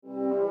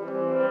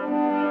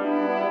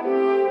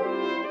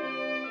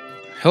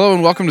Hello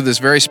and welcome to this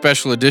very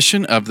special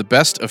edition of the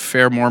Best of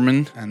Fair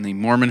Mormon and the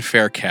Mormon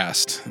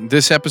Faircast.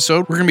 This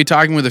episode, we're going to be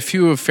talking with a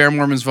few of Fair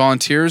Mormon's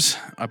volunteers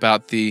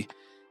about the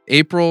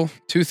April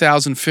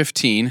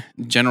 2015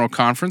 General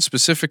Conference,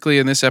 specifically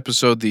in this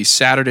episode, the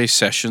Saturday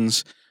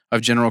sessions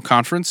of General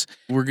Conference.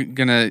 We're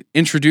going to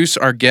introduce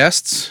our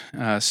guests,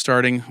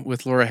 starting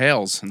with Laura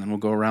Hales, and then we'll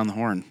go around the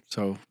horn.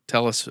 So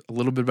tell us a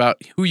little bit about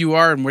who you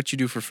are and what you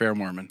do for Fair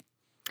Mormon.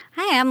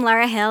 Hi, I'm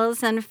Laura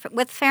Hales, and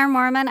with Fair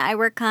Mormon, I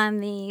work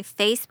on the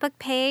Facebook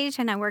page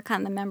and I work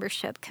on the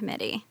membership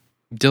committee.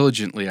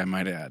 Diligently, I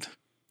might add.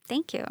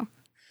 Thank you.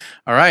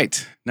 All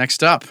right,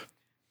 next up.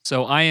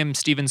 So I am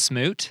Stephen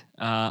Smoot.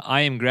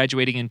 I am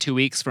graduating in 2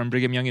 weeks from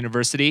Brigham Young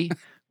University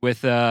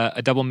with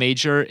a double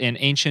major in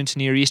Ancient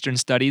Near Eastern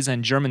Studies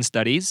and German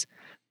Studies.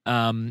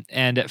 And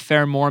at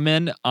Fair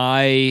Mormon,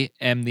 I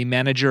am the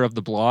manager of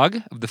the blog,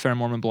 of the Fair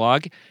Mormon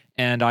blog,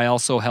 and I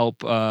also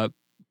help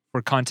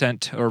for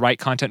content or write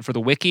content for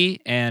the wiki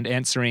and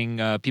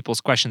answering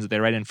people's questions that they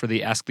write in for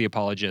the Ask the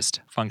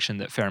Apologist function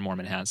that Fair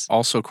Mormon has.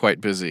 Also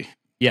quite busy.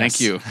 Yes.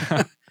 Thank you.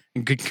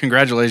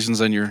 Congratulations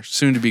on your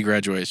soon-to-be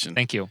graduation.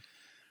 Thank you.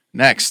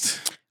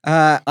 Next.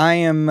 I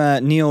am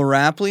Neil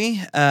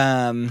Rapley.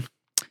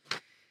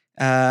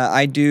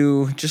 I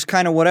do just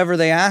kind of whatever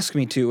they ask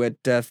me to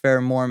at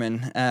Fair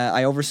Mormon.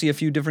 I oversee a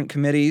few different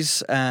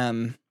committees.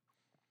 And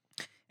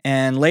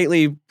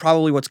lately,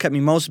 probably what's kept me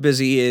most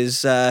busy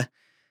is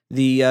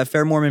the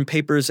Fair Mormon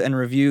Papers and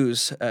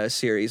Reviews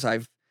series.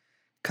 I've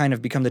kind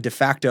of become the de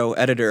facto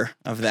editor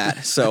of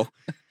that. So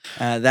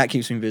that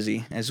keeps me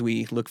busy as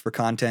we look for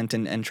content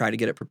and try to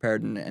get it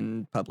prepared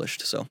and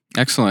published. So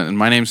Excellent. And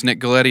my name's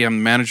Nick Galletti. I'm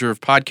the manager of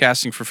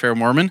podcasting for Fair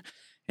Mormon.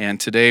 And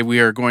today we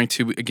are going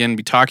to, again,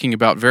 be talking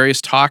about various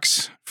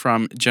talks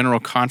from General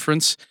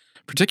Conference,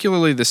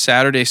 particularly the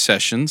Saturday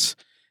sessions.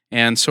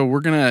 And so we're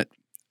going to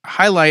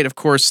highlight, of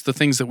course, the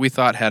things that we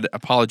thought had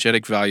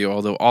apologetic value,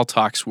 although all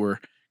talks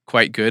were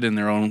quite good in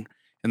their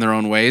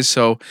own ways.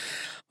 So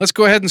let's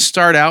go ahead and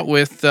start out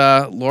with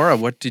Laura.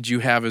 What did you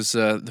have as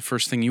the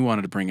first thing you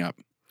wanted to bring up?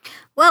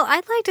 Well,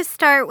 I'd like to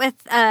start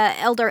with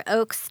Elder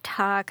Oak's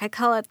talk. I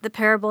call it the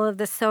parable of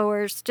the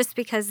sowers, just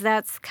because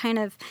that's kind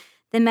of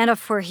the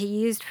metaphor he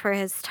used for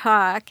his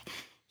talk.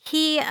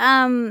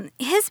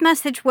 His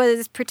message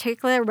was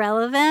particularly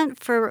relevant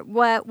for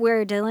what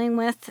we're dealing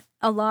with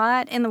a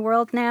lot in the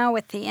world now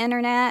with the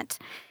internet.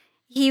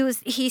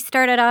 He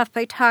started off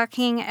by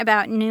talking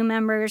about new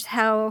members,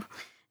 how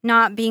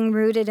not being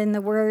rooted in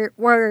the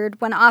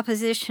word, when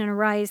opposition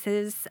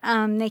arises,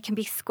 they can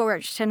be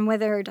scorched and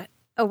withered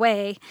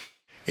away.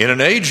 In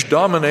an age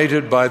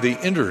dominated by the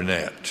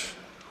internet,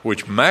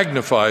 which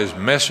magnifies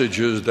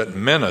messages that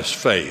menace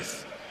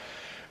faith,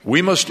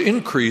 we must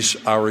increase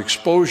our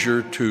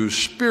exposure to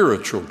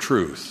spiritual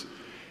truth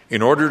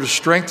in order to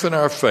strengthen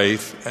our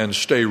faith and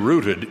stay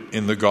rooted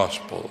in the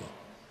gospel.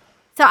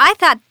 So I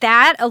thought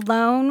that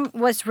alone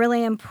was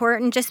really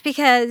important, just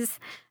because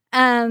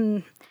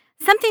something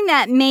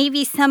that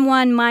maybe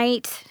someone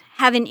might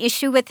have an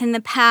issue with in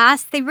the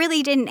past, they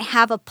really didn't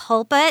have a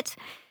pulpit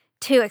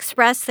to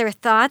express their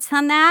thoughts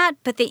on that,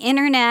 but the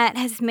internet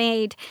has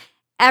made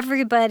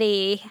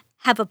everybody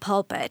have a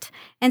pulpit.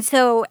 And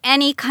so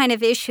any kind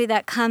of issue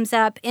that comes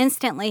up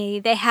instantly,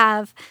 they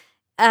have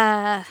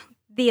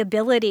the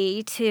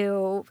ability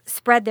to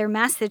spread their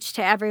message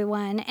to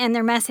everyone, and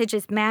their message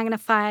is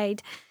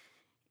magnified.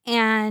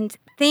 And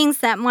things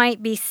that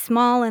might be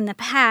small in the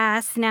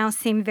past now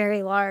seem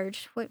very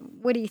large.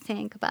 What do you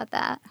think about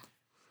that?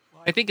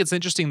 Well, I think it's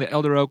interesting that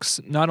Elder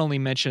Oaks not only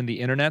mentioned the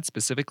internet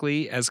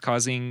specifically as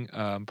causing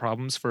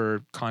problems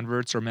for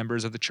converts or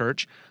members of the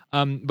church,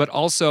 but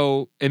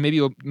also, and maybe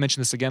you'll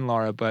mention this again,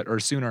 Laura, or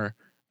sooner,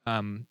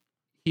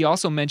 he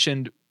also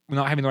mentioned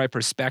not having the right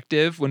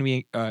perspective when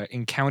we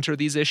encounter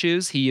these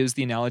issues. He used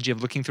the analogy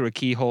of looking through a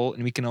keyhole,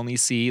 and we can only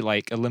see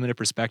like a limited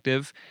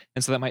perspective,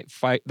 and so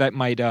that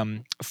might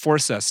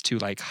force us to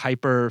like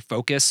hyper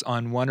focus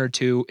on one or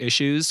two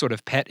issues, sort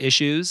of pet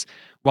issues,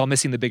 while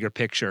missing the bigger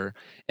picture.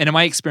 And in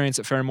my experience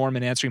at Fair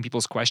Mormon, answering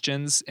people's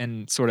questions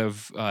and sort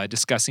of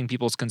discussing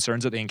people's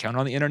concerns that they encounter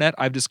on the internet,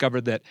 I've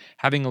discovered that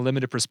having a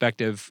limited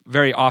perspective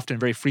very often,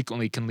 very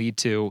frequently, can lead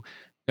to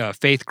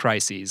faith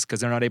crises because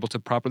they're not able to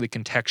properly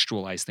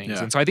contextualize things.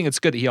 Yeah. And so I think it's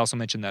good that he also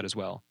mentioned that as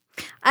well.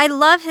 I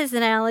love his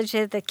analogy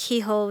of the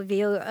keyhole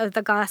view of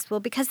the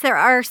gospel, because there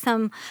are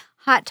some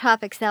hot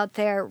topics out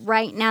there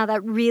right now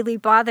that really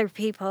bother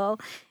people.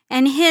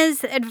 And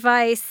his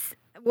advice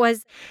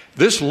was,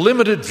 This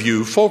limited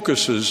view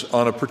focuses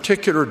on a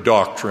particular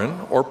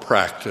doctrine or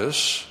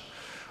practice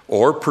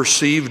or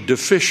perceived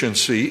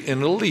deficiency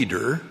in a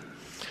leader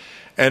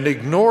and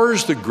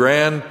ignores the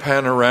grand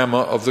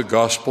panorama of the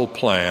gospel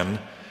plan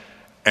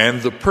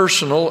and the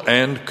personal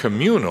and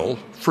communal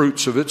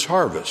fruits of its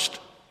harvest.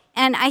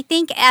 and I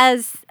think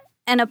as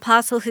an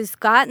apostle who's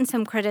gotten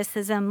some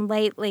criticism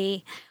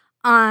lately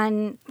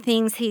on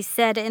things he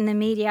said in the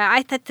media,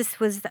 I thought this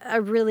was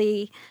a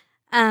really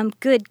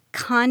good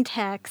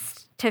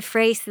context to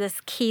phrase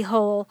this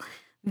keyhole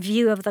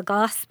view of the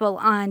gospel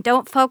on.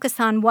 Don't focus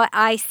on what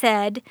I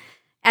said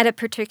at a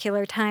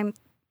particular time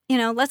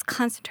let's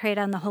concentrate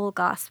on the whole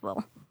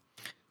gospel.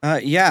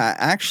 Yeah,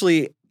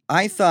 actually,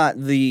 I thought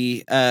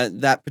the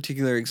that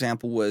particular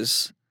example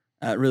was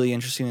really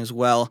interesting as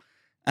well.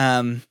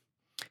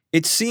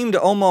 It seemed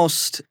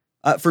almost,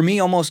 for me,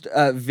 almost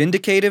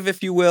vindicative,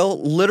 if you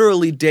will.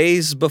 Literally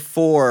days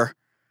before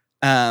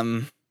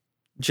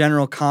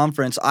General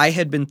Conference, I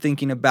had been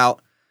thinking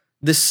about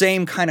the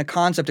same kind of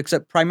concept,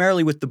 except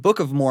primarily with the Book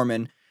of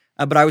Mormon.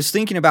 But I was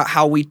thinking about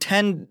how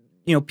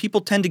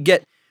people tend to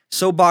get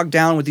so bogged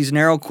down with these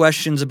narrow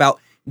questions about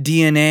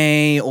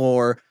DNA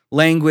or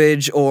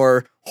language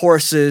or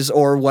horses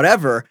or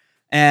whatever.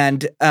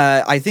 And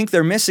I think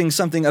they're missing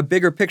a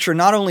bigger picture,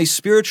 not only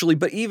spiritually,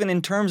 but even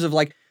in terms of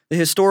like the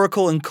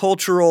historical and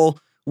cultural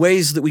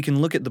ways that we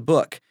can look at the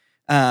book.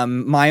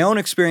 My own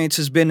experience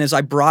has been as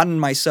I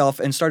broadened myself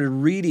and started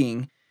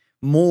reading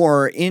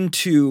more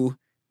into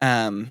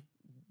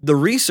the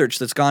research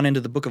that's gone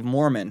into the Book of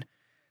Mormon,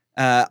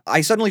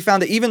 I suddenly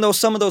found that even though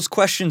some of those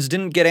questions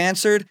didn't get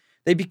answered,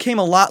 they became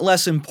a lot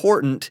less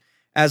important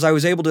as I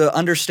was able to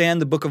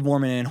understand the Book of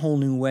Mormon in whole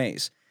new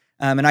ways.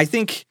 And I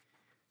think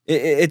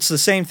it's the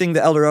same thing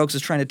that Elder Oaks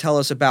is trying to tell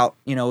us about,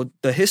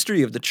 the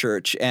history of the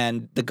church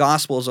and the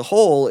gospel as a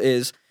whole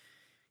is,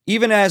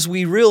 even as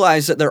we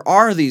realize that there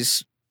are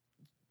these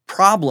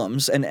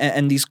problems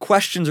and these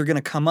questions are going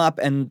to come up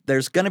and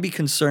there's going to be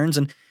concerns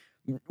and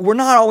we're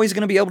not always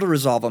going to be able to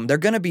resolve them. They're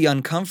going to be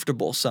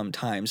uncomfortable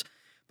sometimes.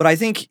 But I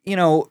think,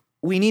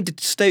 we need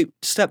to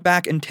step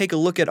back and take a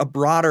look at a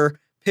broader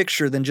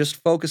picture than just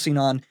focusing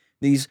on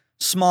these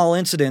small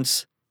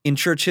incidents in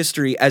church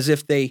history as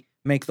if they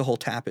make the whole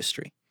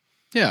tapestry.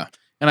 Yeah.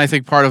 And I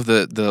think part of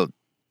the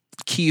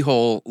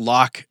keyhole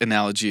lock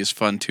analogy is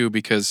fun too,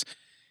 because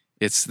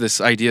it's this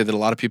idea that a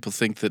lot of people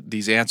think that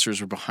these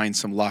answers are behind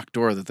some locked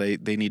door, that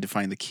they need to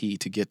find the key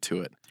to get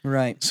to it.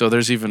 Right. So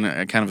there's even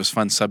a kind of a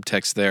fun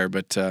subtext there.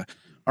 But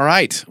all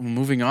right,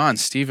 moving on.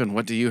 Stephen,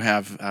 what do you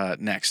have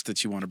next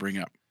that you want to bring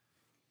up?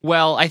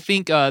 Well, I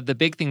think the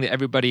big thing that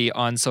everybody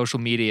on social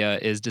media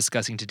is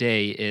discussing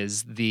today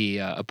is the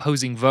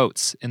opposing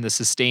votes in the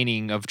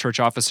sustaining of church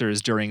officers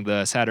during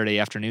the Saturday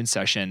afternoon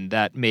session.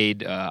 That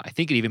made, I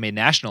think it even made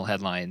national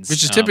headlines.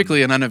 Which is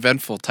typically an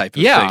uneventful type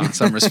of thing in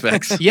some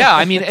respects. Yeah,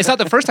 I mean, it's not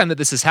the first time that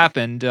this has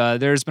happened.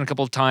 There's been a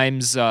couple of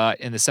times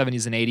in the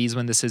 70s and 80s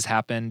when this has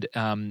happened.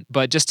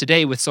 But just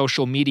today with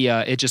social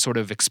media, it just sort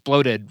of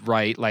exploded,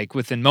 right? Like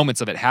within moments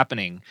of it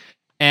happening.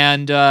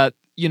 And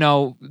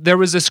there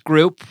was this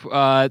group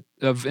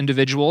of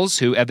individuals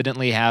who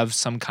evidently have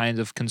some kind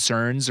of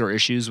concerns or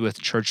issues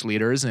with church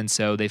leaders, and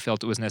so they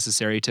felt it was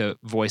necessary to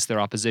voice their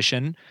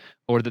opposition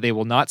or that they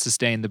will not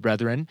sustain the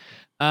brethren.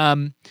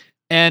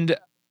 And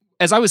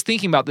as I was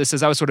thinking about this,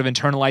 as I was sort of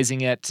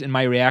internalizing it in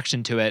my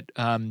reaction to it,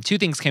 two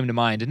things came to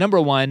mind. Number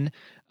one,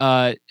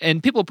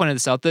 and people pointed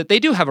this out, that they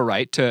do have a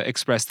right to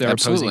express their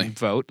opposing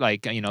vote.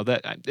 Like,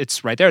 that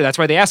it's right there. That's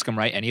why they ask them,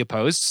 right? Any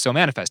opposed? So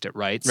manifest it,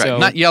 right? Right. So,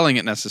 not yelling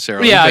it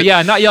necessarily.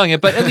 Yeah, not yelling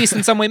it, but at least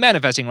in some way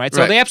manifesting, right?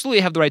 So they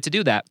absolutely have the right to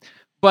do that.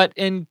 But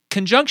in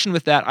conjunction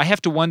with that, I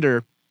have to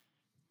wonder,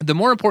 the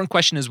more important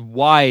question is,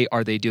 why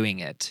are they doing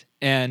it?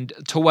 And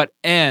to what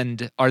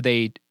end are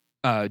they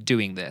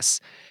doing this?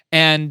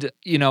 And,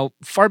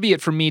 far be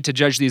it from me to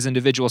judge these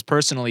individuals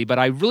personally, but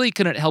I really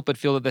couldn't help but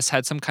feel that this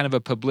had some kind of a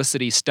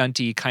publicity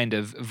stunty kind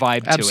of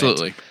vibe to it.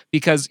 Absolutely.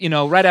 Because,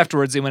 right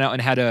afterwards, they went out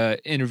and had an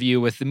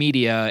interview with the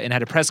media and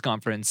had a press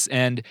conference.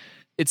 And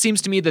it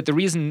seems to me that the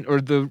reason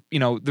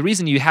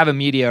you have a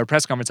media or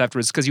press conference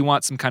afterwards is because you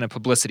want some kind of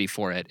publicity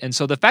for it. And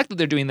so the fact that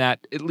they're doing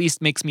that at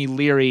least makes me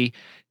leery,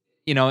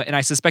 and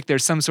I suspect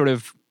there's some sort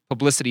of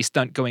publicity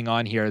stunt going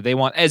on here. They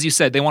want, as you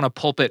said, they want a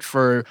pulpit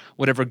for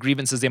whatever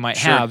grievances they might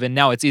have, and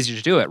now it's easier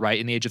to do it, right,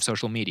 in the age of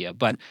social media.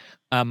 But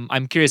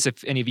I'm curious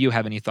if any of you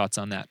have any thoughts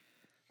on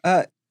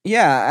that.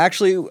 Yeah,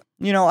 actually,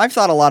 I've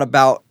thought a lot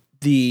about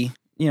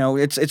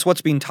it's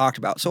what's being talked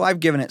about, so I've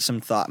given it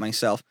some thought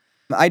myself.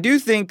 I do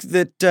think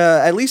that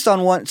at least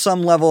on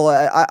some level,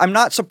 I'm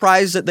not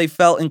surprised that they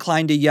felt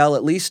inclined to yell,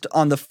 at least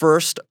on the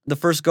first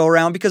go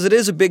around, because it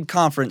is a big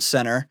conference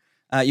center.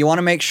 You want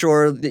to make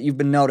sure that you've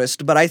been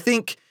noticed, but I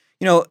think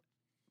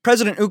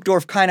President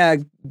Uchtdorf kind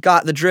of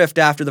got the drift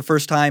after the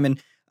first time,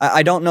 and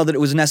I don't know that it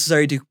was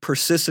necessary to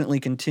persistently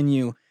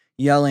continue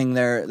yelling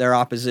their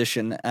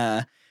opposition.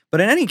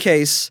 But in any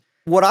case,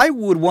 what I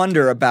would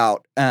wonder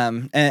about,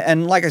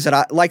 and like I said,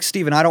 like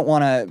Stephen, I don't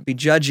want to be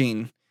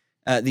judging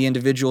the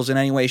individuals in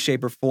any way,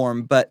 shape, or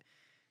form, but,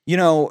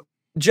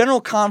 General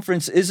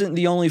Conference isn't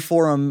the only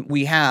forum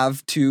we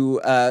have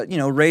to,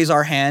 raise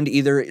our hand,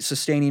 either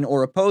sustaining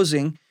or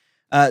opposing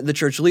the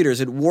church leaders.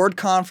 At Ward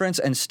Conference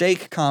and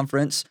Stake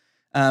Conference,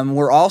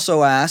 we're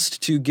also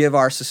asked to give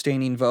our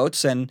sustaining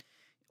votes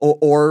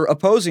or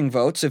opposing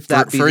votes, if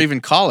that for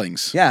even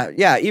callings.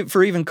 Yeah,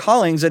 for even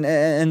callings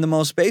and the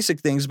most basic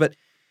things. But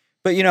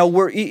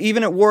we're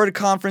even at Ward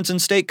Conference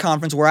and Stake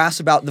Conference, we're asked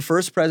about the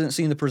first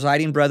presidency and the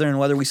presiding brethren and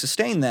whether we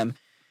sustain them.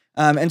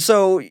 And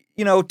so,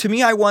 to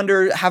me, I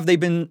wonder, have they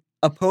been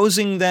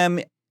opposing them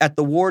at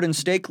the Ward and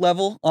Stake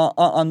level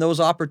on those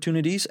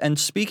opportunities and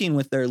speaking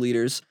with their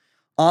leaders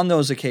on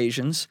those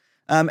occasions?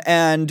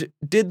 And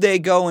did they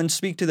go and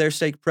speak to their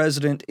stake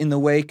president in the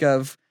wake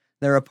of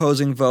their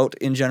opposing vote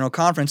in General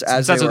Conference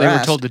as that's they what were they were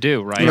asked? told to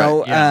do, right? You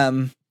know, Yeah.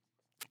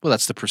 Well,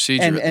 that's the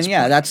procedure. at and this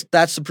yeah, point.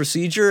 that's the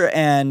procedure,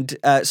 and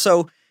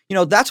so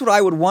that's what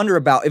I would wonder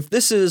about. If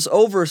this is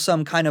over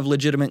some kind of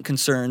legitimate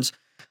concerns,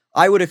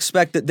 I would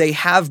expect that they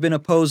have been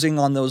opposing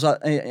on those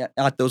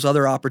at those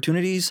other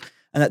opportunities,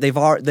 and that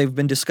they've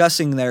been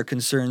discussing their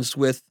concerns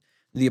with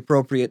the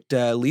appropriate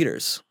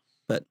leaders.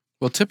 But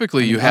Well,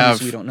 typically you obviously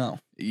have we don't know.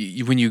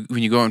 when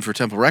you go in for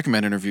Temple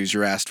Recommend interviews,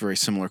 you're asked very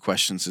similar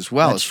questions as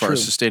well, That's as far as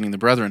true. sustaining the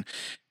brethren.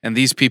 And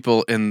these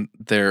people, in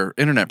their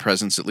internet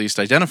presence at least,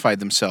 identified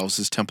themselves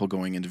as temple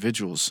going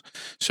individuals.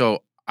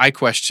 So I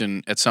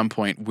question at some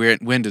point,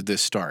 when did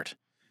this start?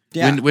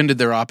 Yeah. When did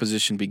their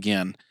opposition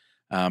begin?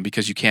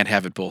 Because you can't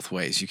have it both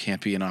ways. You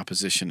can't be in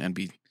opposition and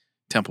be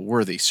temple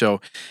worthy. So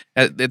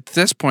at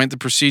this point, the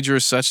procedure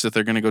is such that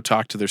they're going to go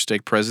talk to their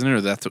stake president,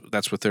 or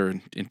that's what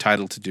they're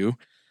entitled to do.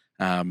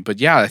 But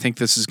yeah, I think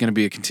this is going to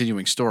be a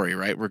continuing story,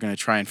 right? We're going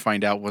to try and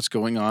find out what's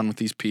going on with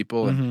these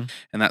people and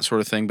that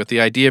sort of thing. But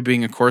the idea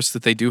being, of course,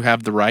 that they do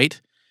have the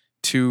right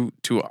to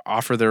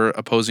offer their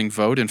opposing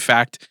vote. In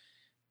fact,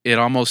 it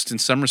almost in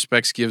some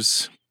respects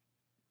gives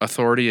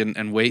authority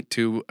and weight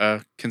to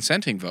a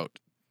consenting vote,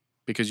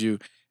 because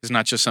it's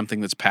not just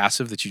something that's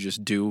passive that you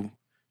just do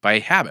by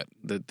habit,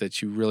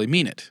 that you really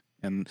mean it.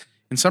 And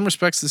in some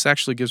respects, this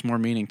actually gives more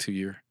meaning to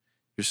your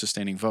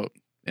sustaining vote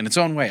in its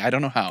own way. I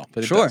don't know how,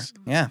 but it Sure. does.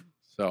 Yeah.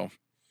 So,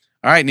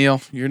 all right,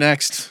 Neil, you're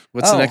next.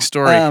 What's the next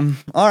story? All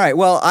right.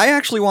 Well, I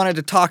actually wanted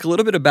to talk a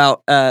little bit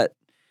about,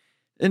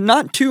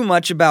 not too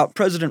much about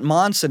President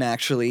Monson,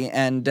 actually,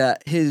 and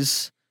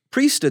his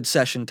priesthood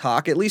session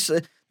talk. At least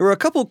there were a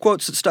couple of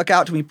quotes that stuck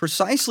out to me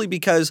precisely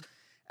because,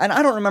 and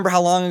I don't remember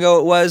how long ago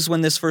it was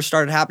when this first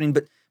started happening,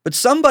 but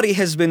somebody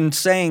has been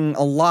saying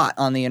a lot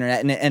on the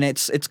internet, and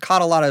it's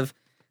caught a lot of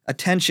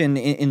attention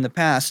in the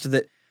past,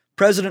 that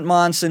President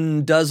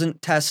Monson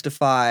doesn't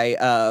testify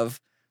of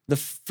the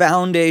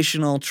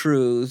foundational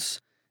truths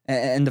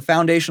and the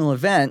foundational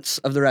events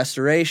of the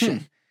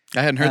Restoration.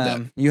 I hadn't heard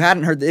that. You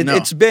hadn't heard that. No.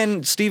 It's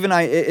been, Steve and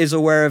I is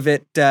aware of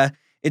it.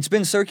 It's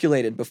been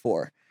circulated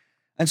before.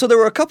 And so there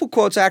were a couple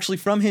quotes actually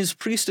from his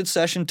priesthood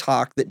session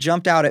talk that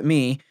jumped out at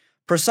me,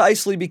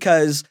 precisely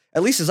because,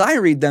 at least as I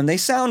read them, they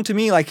sound to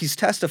me like he's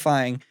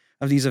testifying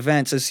of these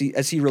events as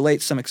he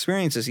relates some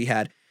experiences he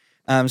had.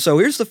 So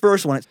here's the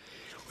first one.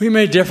 We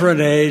may differ in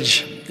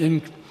age,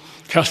 in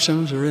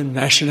customs, or in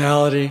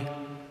nationality.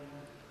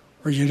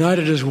 We're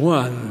united as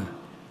one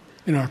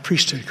in our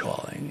priesthood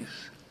callings,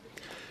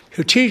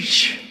 to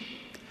teach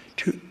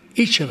to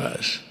each of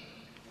us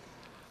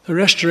the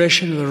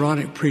restoration of the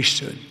Aaronic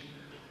priesthood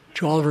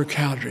to Oliver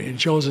Cowdery and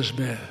Joseph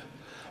Smith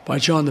by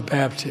John the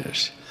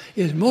Baptist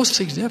is most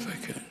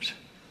significant.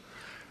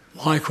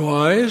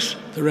 Likewise,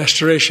 the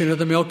restoration of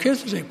the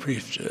Melchizedek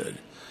priesthood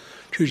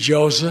to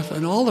Joseph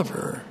and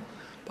Oliver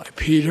by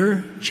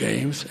Peter,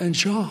 James, and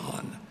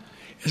John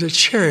is a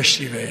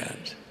cherished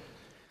event.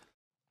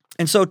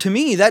 And so to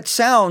me, that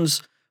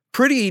sounds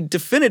pretty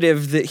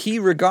definitive that he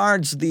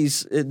regards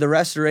the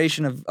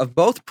restoration of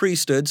both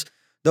priesthoods.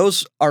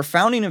 Those are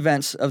founding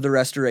events of the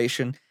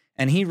Restoration,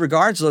 and he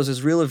regards those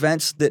as real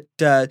events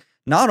that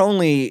not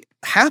only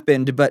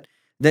happened, but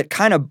that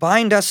kind of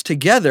bind us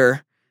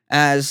together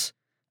as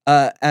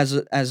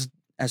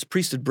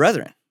priesthood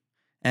brethren,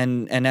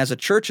 and as a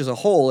church as a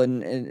whole,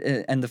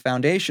 and the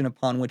foundation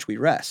upon which we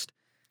rest.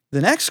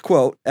 The next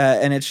quote,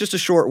 and it's just a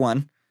short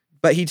one,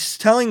 but he's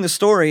telling the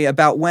story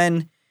about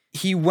when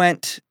he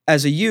went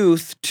as a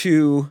youth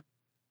to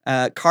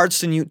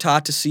Cardston, Utah,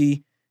 to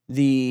see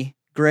the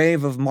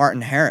grave of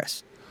Martin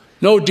Harris.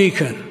 No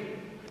deacon,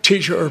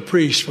 teacher, or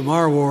priest from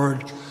our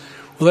ward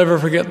will ever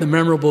forget the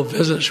memorable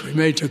visits we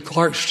made to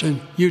Clarkston,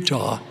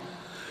 Utah,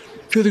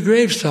 to the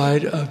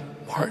graveside of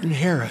Martin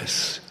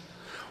Harris,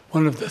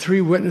 one of the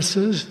three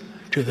witnesses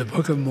to the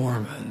Book of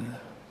Mormon.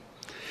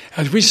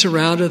 As we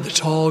surrounded the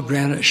tall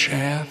granite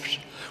shaft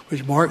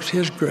which marks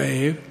his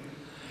grave,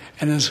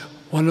 and as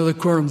one of the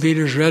quorum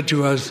leaders read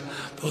to us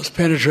those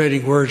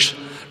penetrating words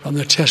from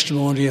the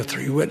testimony of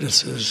three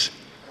witnesses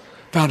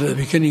found at the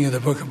beginning of the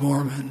Book of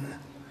Mormon,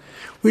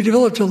 we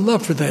developed a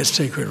love for that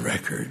sacred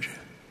record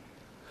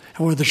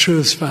and were the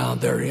truths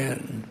found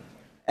therein.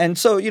 And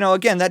so,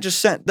 again,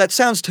 that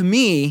sounds to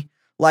me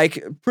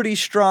like pretty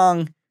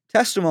strong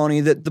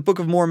testimony that the Book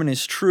of Mormon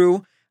is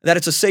true, that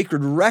it's a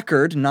sacred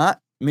record,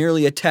 not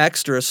merely a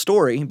text or a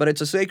story, but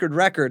it's a sacred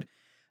record,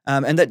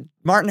 and that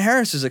Martin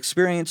Harris's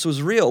experience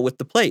was real with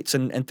the plates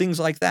and things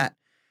like that.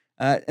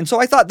 And so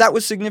I thought that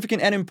was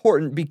significant and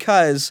important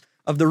because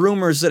of the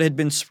rumors that had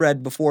been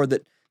spread before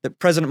that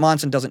President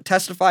Monson doesn't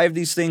testify of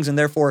these things and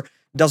therefore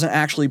doesn't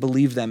actually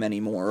believe them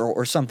anymore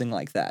or something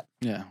like that.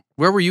 Yeah.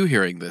 Where were you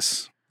hearing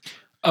this?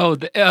 Oh,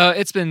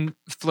 it's been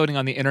floating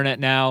on the internet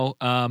now.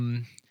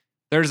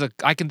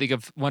 I can think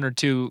of one or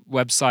two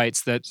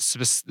websites that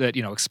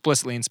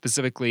explicitly and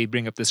specifically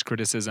bring up this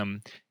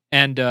criticism.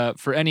 And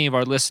for any of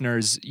our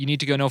listeners, you need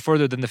to go no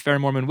further than the Fair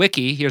Mormon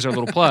Wiki. Here's our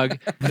little plug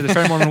to the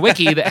Fair Mormon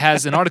Wiki that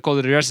has an article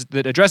that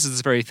addresses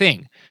this very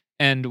thing.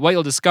 And what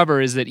you'll discover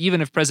is that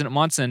even if President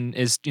Monson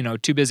is,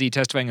 too busy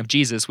testifying of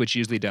Jesus, which he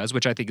usually does,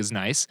 which I think is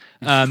nice,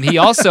 he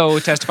also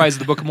testifies of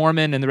the Book of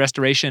Mormon and the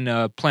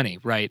Restoration plenty,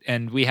 right?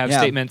 And we have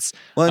statements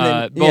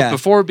both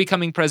before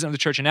becoming president of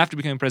the church and after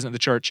becoming president of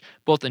the church,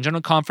 both in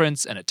General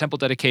Conference and at temple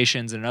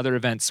dedications and other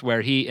events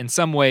where he in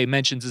some way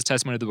mentions his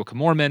testimony of the Book of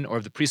Mormon or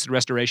of the priesthood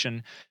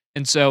restoration.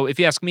 And so if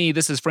you ask me,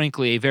 this is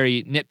frankly a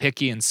very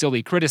nitpicky and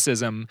silly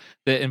criticism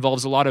that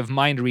involves a lot of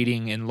mind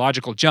reading and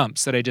logical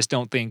jumps that I just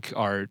don't think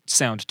are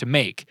sound to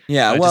make.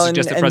 Yeah, to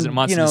suggest that President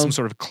Monson is some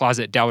sort of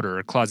closet doubter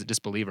or closet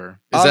disbeliever.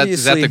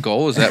 Is that the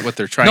goal? Is that what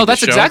they're trying to show? No,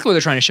 that's exactly what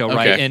they're trying to show,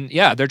 right? Okay.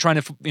 And they're trying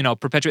to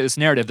perpetuate this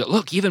narrative that,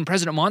 look, even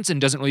President Monson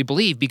doesn't really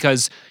believe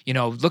because,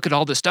 look at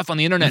all this stuff on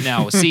the internet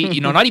now. See,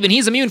 not even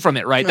he's immune from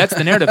it, right? That's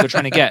the narrative they're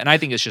trying to get, and I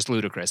think it's just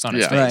ludicrous on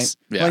its face.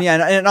 Right. Well,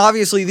 and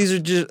obviously these are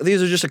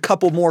just a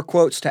couple more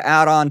quotes to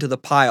add on to the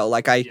pile.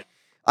 Like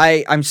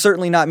I'm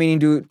certainly not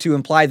meaning to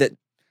imply that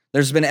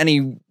there's been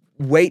any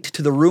weight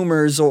to the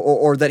rumors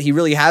or that he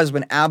really has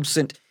been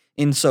absent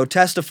in so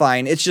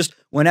testifying. It's just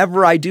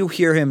whenever I do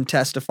hear him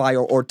testify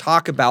or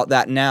talk about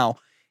that now,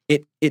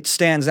 it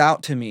stands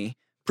out to me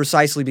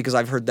precisely because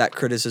I've heard that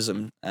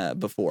criticism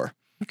before.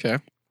 Okay.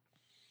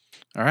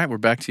 All right, we're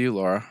back to you,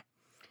 Laura.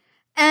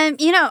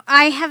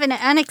 I have an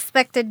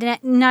unexpected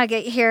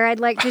nugget here I'd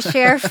like to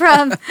share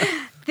from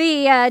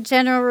the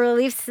General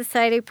Relief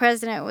Society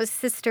president was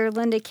Sister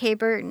Linda K.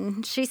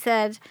 Burton. She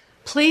said,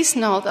 "Please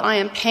know that I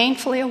am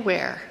painfully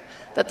aware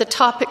that the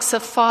topics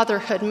of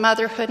fatherhood,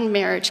 motherhood, and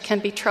marriage can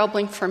be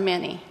troubling for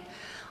many.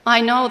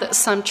 I know that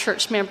some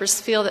church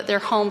members feel that their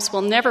homes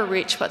will never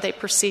reach what they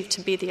perceive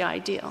to be the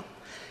ideal.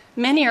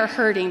 Many are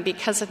hurting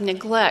because of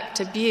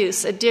neglect,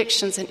 abuse,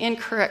 addictions, and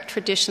incorrect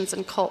traditions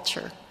and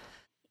culture."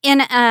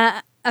 In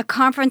a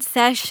conference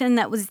session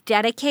that was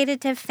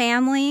dedicated to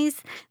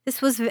families,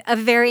 this was a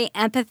very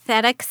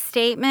empathetic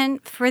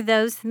statement for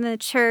those in the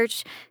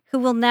church who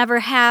will never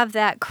have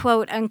that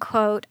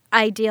quote-unquote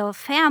ideal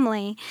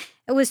family.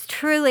 It was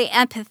truly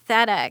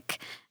empathetic.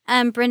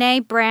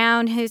 Brene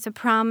Brown, who's a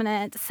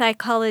prominent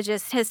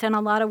psychologist, has done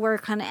a lot of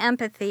work on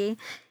empathy.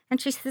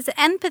 And she says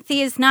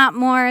empathy is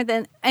more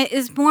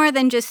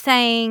than just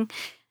saying,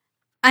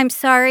 "I'm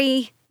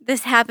sorry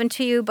this happened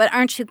to you, but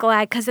aren't you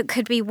glad? Because it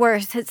could be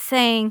worse." It's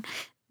saying,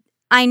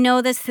 "I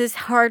know this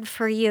is hard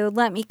for you.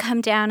 Let me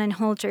come down and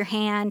hold your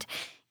hand."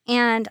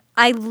 And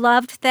I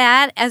loved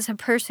that as a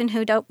person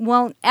who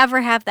won't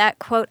ever have that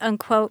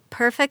quote-unquote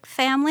perfect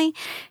family,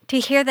 to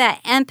hear that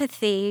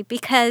empathy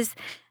because,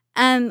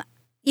 I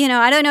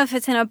don't know if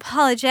it's an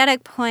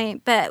apologetic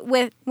point, but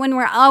when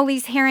we're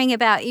always hearing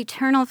about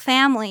eternal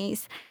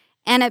families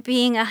and it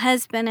being a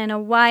husband and a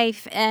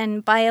wife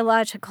and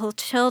biological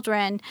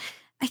children,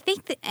 I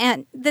think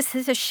and this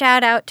is a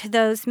shout out to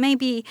those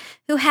maybe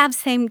who have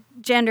same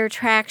gender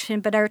attraction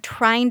but are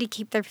trying to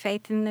keep their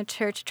faith in the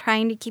church,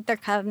 trying to keep their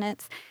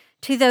covenants,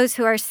 to those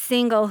who are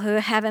single who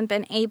haven't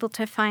been able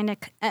to find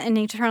an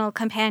eternal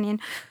companion,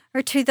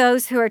 or to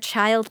those who are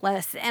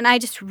childless. And I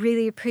just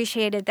really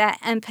appreciated that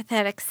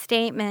empathetic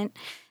statement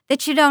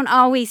that you don't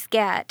always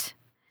get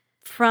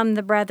from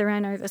the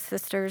brethren or the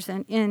sisters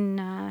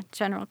in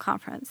General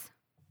Conference.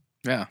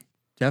 Yeah.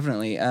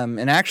 Definitely.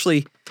 And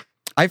actually,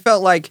 I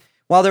felt like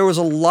while there was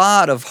a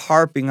lot of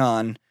harping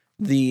on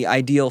the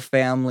ideal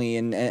family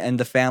and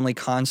the family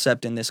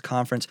concept in this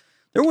conference,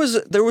 there was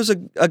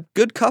a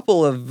good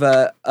couple of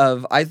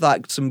I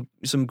thought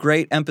some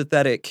great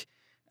empathetic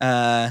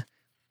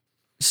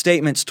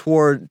statements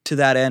to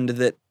that end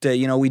that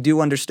we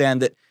do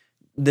understand that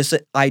this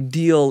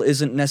ideal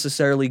isn't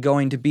necessarily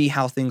going to be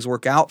how things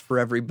work out for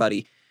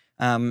everybody,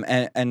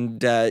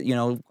 and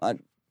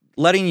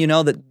letting you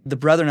know that the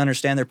brethren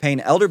understand their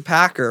pain.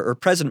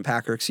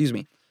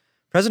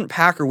 President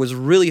Packer was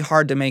really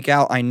hard to make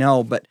out, I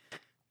know, but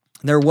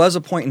there was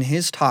a point in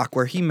his talk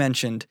where he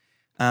mentioned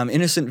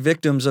innocent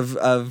victims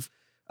of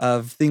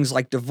things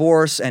like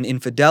divorce and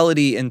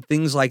infidelity and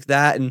things like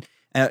that,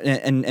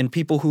 and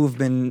people who've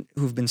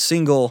been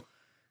single,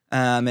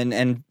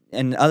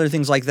 and other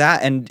things like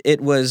that. And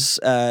it was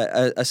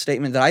a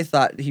statement that I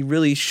thought he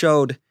really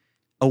showed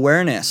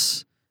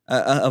awareness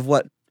of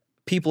what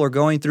people are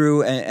going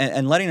through,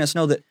 and letting us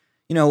know that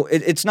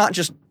it's not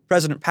just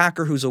President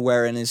Packer who's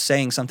aware and is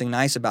saying something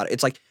nice about it.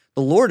 It's like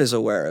the Lord is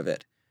aware of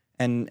it,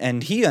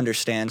 and He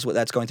understands what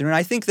that's going through. And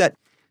I think that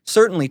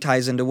certainly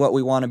ties into what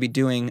we want to be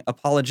doing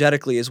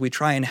apologetically as we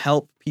try and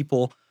help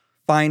people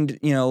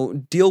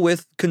deal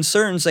with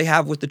concerns they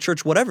have with the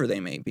church, whatever they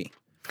may be.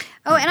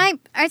 Oh, and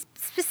I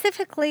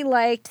specifically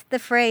liked the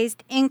phrase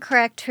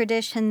incorrect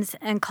traditions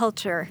and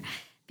culture,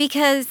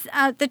 because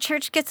the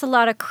church gets a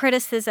lot of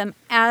criticism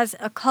as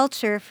a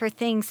culture for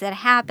things that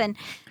happen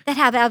that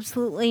have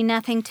absolutely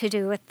nothing to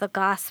do with the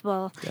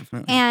gospel.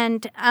 Definitely.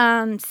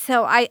 And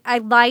so I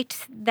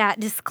liked that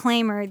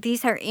disclaimer.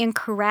 These are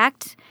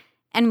incorrect,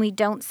 and we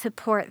don't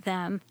support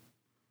them.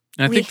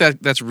 And I think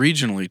that's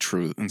regionally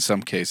true in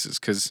some cases,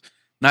 because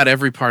not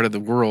every part of the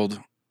world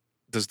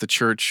does the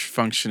church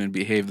function and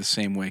behave the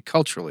same way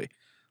culturally.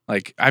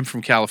 Like, I'm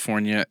from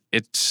California.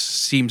 It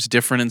seems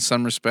different in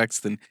some respects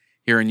than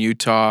here in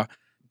Utah.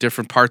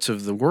 different parts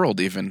of the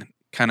world even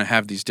kind of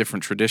have these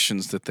different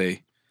traditions that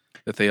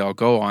they all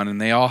go on,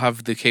 and they all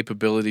have the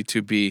capability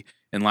to be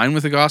in line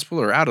with the gospel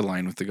or out of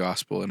line with the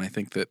gospel. And I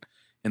think that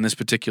in this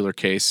particular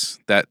case,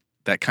 that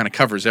kind of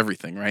covers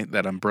everything, right?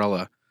 That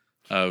umbrella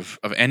of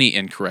any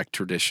incorrect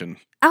tradition.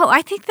 Oh,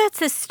 I think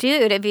that's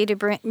astute of you to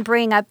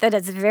bring up that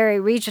it's very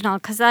regional,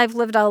 because I've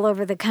lived all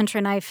over the country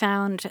and I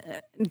found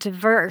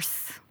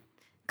diverse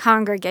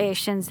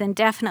congregations. And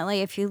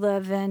definitely if you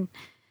live in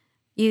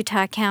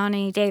Utah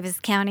County, Davis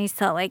County,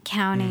 Salt Lake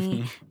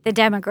County, the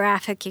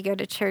demographic you go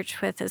to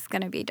church with is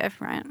going to be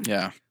different.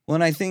 Yeah. Well,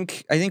 and I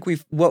think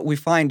what we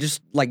find,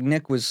 just like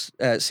Nick was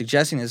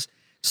suggesting, is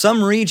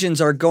some regions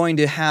are going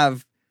to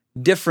have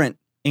different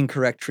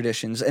incorrect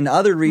traditions, and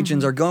other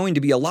regions are going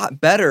to be a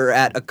lot better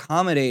at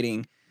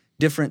accommodating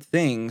different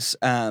things.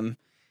 And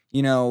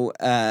then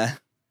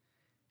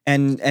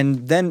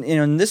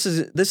and this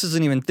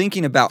isn't even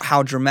thinking about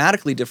how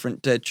dramatically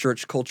different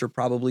church culture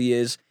probably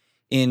is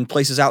in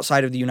places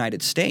outside of the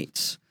United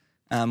States,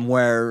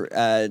 where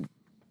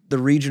the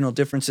regional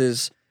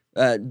differences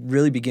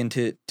really begin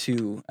to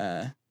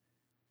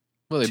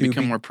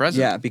become more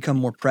present. Yeah, become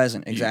more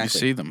present. Exactly. You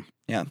see them.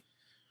 Yeah.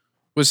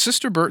 Was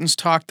Sister Burton's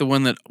talk the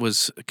one that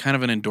was kind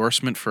of an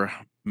endorsement for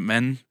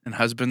men and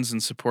husbands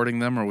and supporting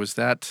them, or was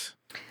that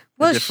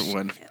a different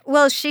one?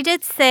 Well, she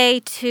did say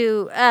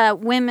to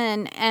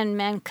women and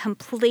men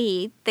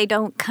complete. They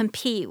don't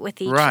compete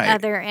with each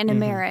other in a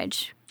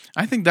marriage.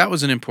 I think that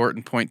was an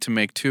important point to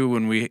make too.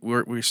 When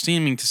we're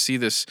seeming to see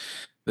this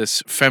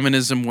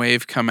feminism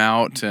wave come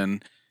out,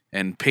 and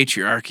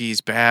patriarchy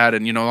is bad,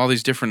 and all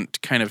these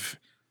different kind of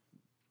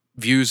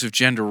views of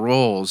gender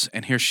roles,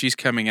 and here she's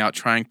coming out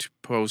trying to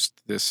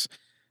post this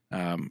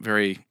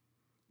very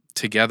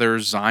together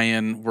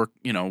Zion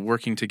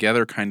working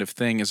together kind of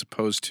thing, as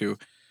opposed to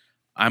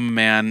I'm a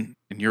man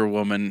and you're a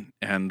woman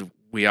and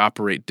we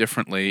operate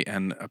differently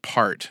and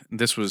apart.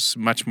 This was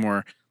much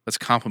more, let's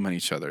complement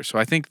each other. So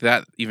I think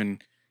that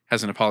even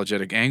has an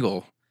apologetic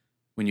angle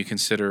when you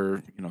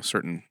consider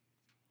certain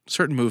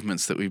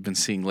movements that we've been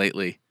seeing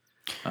lately.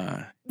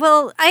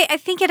 Well, I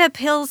think it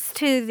appeals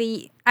to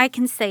the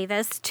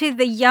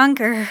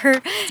younger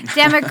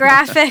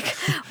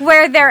demographic,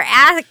 where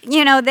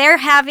they're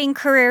having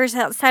careers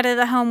outside of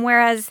the home,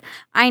 whereas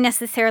I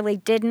necessarily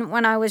didn't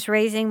when I was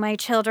raising my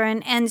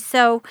children. And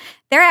so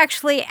they're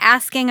actually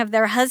asking of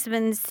their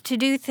husbands to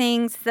do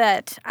things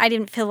that I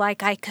didn't feel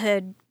like I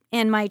could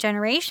in my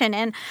generation.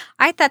 And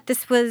I thought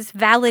this was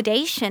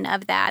validation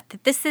of that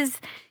this is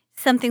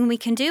something we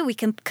can do. We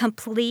can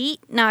complete,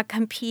 not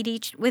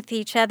compete with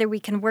each other. We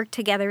can work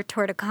together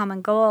toward a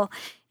common goal.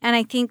 And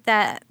I think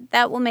that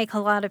will make a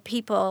lot of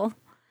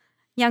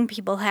young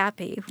people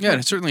happy. Yeah,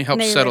 and it certainly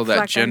helps settle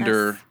that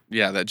gender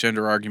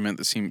argument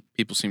that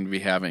people seem to be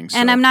having. So.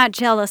 And I'm not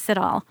jealous at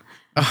all.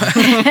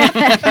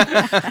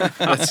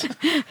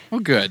 Well,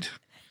 good.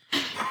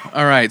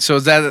 All right, so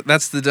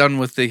that's done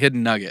with the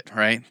hidden nugget,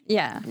 right?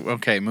 Yeah.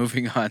 Okay,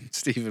 moving on.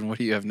 Stephen, what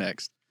do you have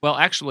next? Well,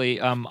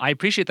 actually, I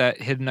appreciate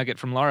that hidden nugget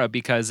from Laura,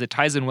 because it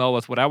ties in well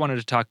with what I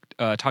wanted to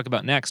talk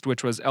about next,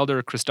 which was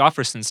Elder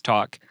Christofferson's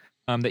talk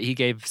that he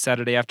gave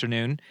Saturday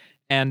afternoon.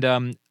 And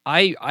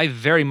I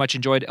very much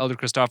enjoyed Elder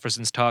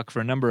Christofferson's talk for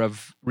a number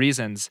of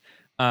reasons.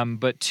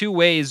 But two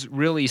ways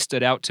really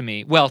stood out to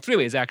me. Well, three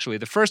ways, actually.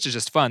 The first is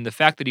just fun. The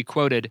fact that he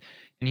quoted,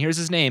 and here's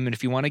his name, and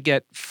if you want to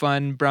get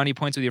fun brownie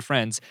points with your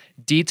friends,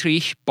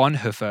 Dietrich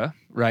Bonhoeffer,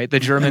 right? The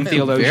German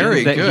theologian.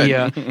 Very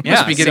good. He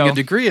must be getting a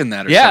degree in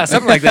that or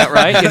something like that,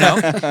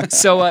 right?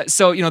 So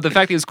the fact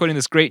that he was quoting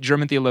this great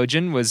German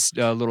theologian was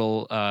a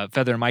little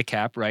feather in my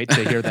cap, right,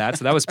 to hear that.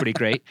 So that was pretty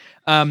great.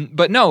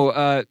 But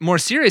no, more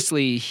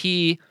seriously,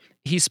 he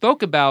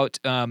spoke about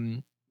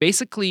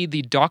basically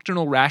the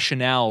doctrinal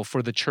rationale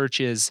for the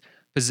church's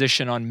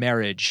position on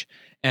marriage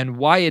and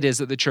why it is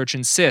that the church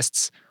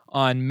insists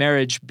on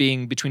marriage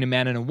being between a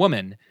man and a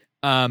woman.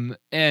 And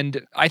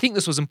I think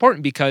this was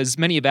important because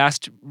many have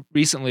asked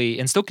recently,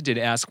 and still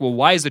continue to ask, well,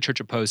 why is the church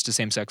opposed to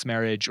same-sex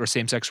marriage or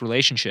same-sex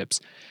relationships?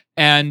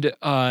 And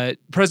Elder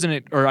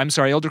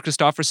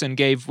Christofferson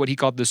gave what he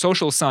called the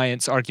social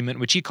science argument,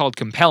 which he called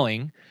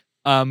compelling.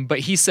 But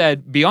he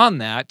said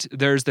beyond that,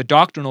 there's the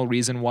doctrinal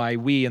reason why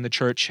we in the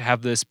church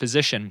have this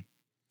position,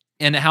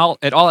 and how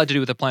it all had to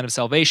do with the plan of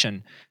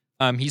salvation.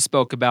 He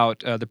spoke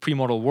about the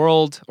premortal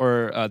world,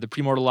 or the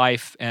premortal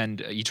life,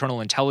 and eternal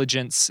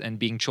intelligence, and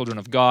being children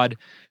of God.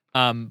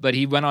 But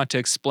he went on to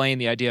explain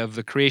the idea of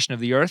the creation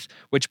of the earth,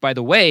 which, by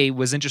the way,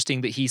 was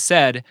interesting that he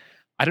said,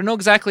 I don't know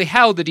exactly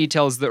how the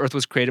details of the earth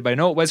was created, but I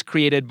know it was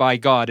created by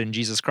God and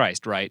Jesus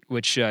Christ, right?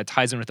 Which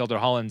ties in with Elder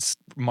Holland's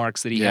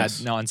remarks that he had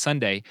now on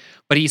Sunday.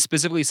 But he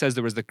specifically says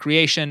there was the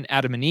creation,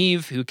 Adam and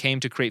Eve, who came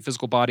to create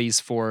physical bodies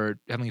for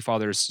Heavenly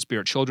Father's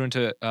spirit children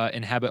to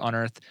inhabit on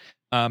earth.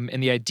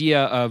 And the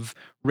idea of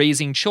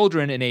raising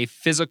children in a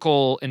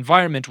physical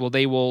environment, well,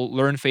 they will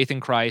learn faith in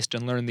Christ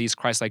and learn these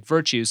Christ-like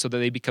virtues so that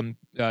they can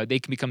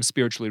become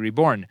spiritually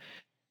reborn.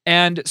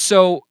 And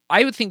so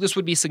I would think this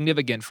would be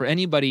significant for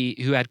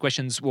anybody who had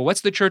questions. Well,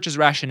 what's the church's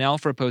rationale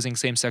for opposing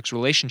same-sex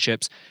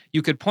relationships?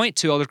 You could point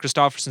to Elder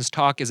Christofferson's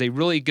talk as a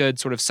really good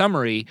sort of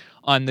summary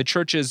on the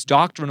church's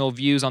doctrinal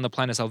views on the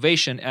plan of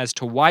salvation as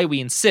to why we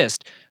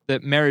insist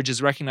that marriage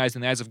is recognized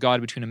in the eyes of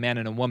God between a man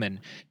and a woman.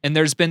 And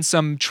there's been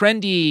some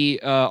trendy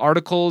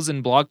articles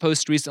and blog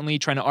posts recently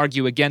trying to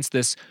argue against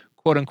this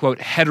quote-unquote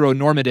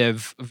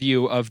heteronormative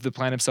view of the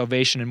plan of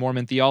salvation in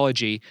Mormon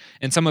theology.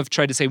 And some have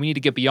tried to say we need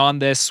to get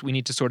beyond this. We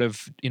need to sort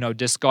of,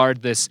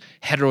 discard this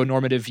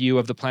heteronormative view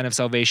of the plan of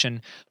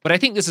salvation. But I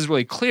think this is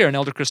really clear, and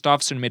Elder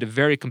Christofferson made a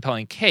very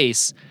compelling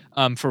case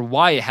for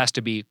why it has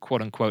to be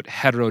quote-unquote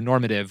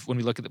heteronormative when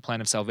we look at the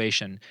plan of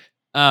salvation.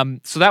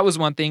 So that was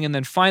one thing. And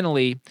then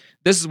finally,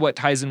 this is what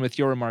ties in with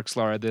your remarks,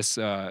 Laura, this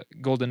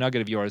golden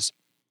nugget of yours.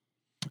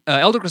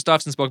 Elder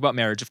Christofferson spoke about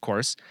marriage, of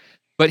course.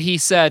 But he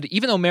said,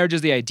 even though marriage is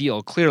the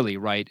ideal, clearly,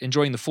 right,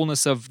 enjoying the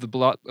fullness of the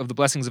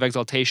blessings of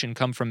exaltation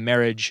come from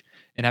marriage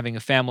and having a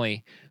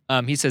family,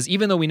 he says,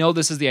 even though we know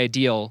this is the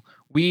ideal,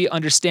 we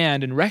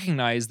understand and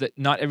recognize that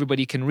not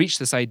everybody can reach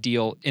this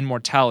ideal in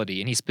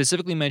mortality. And he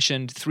specifically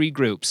mentioned 3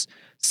 groups: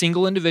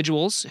 single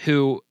individuals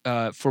who,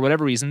 for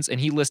whatever reasons, and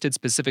he listed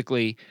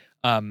specifically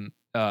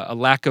a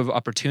lack of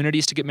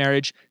opportunities to get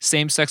marriage,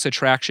 same-sex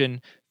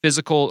attraction,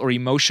 physical or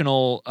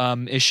emotional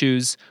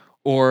issues,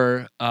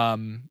 or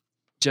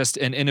just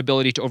an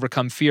inability to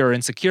overcome fear or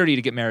insecurity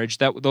to get marriage.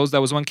 That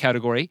was one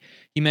category.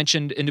 He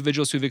mentioned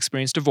individuals who've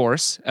experienced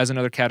divorce as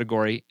another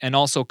category, and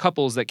also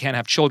couples that can't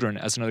have children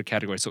as another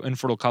category, so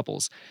infertile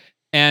couples.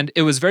 And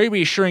it was very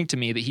reassuring to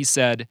me that he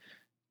said,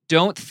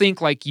 don't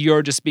think like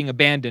you're just being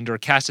abandoned or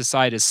cast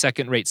aside as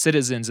second-rate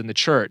citizens in the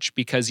church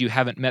because you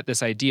haven't met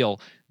this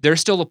ideal.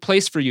 There's still a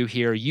place for you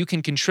here. You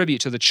can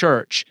contribute to the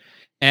church.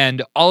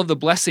 And all of the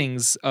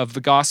blessings of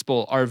the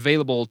gospel are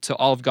available to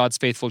all of God's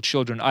faithful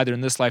children, either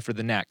in this life or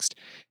the next.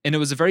 And it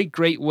was a very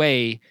great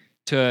way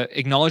to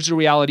acknowledge the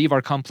reality of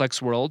our complex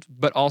world,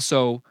 but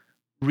also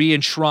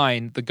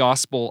re-enshrine the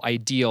gospel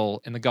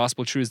ideal and the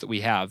gospel truths that we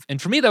have. And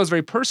for me, that was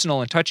very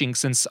personal and touching,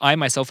 since I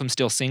myself am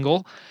still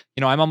single.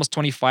 I'm almost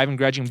 25 and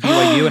graduating from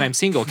BYU, and I'm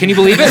single. Can you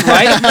believe it,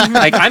 right?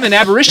 Like, I'm an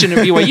aberration in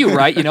BYU,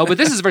 right? But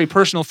this is very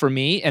personal for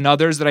me and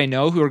others that I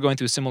know who are going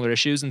through similar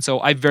issues. And so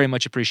I very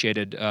much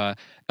appreciated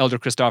Elder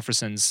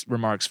Christofferson's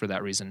remarks for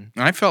that reason.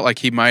 And I felt like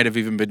he might have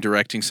even been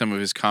directing some of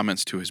his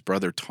comments to his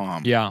brother,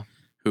 Tom. Yeah.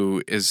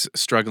 Who is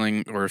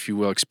struggling, or if you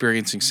will,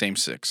 experiencing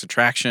same-sex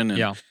attraction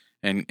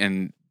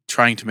and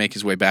trying to make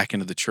his way back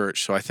into the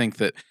church. So I think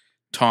that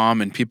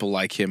Tom and people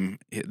like him,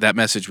 that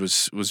message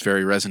was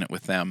very resonant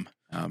with them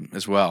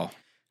as well.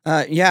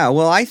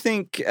 Well, I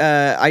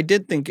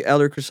did think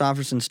Elder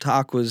Christofferson's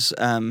talk was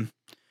a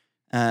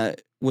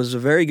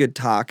very good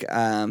talk,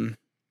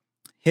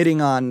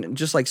 hitting on,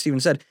 just like Stephen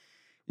said,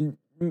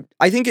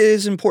 I think it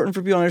is important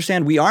for people to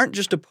understand we aren't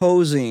just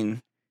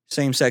opposing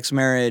same-sex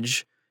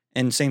marriage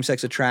and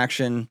same-sex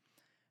attraction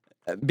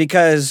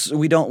because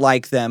we don't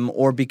like them,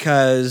 or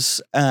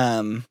because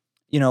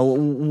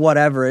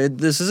whatever.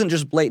 This isn't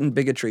just blatant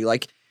bigotry.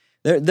 Like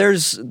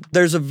there's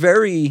a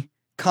very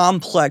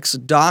complex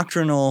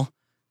doctrinal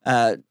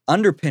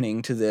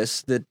underpinning to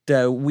this,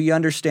 that we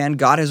understand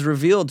God has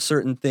revealed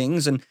certain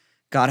things, and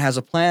God has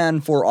a plan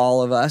for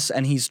all of us,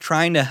 and He's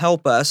trying to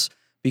help us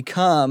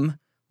become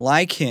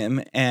like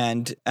Him,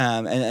 and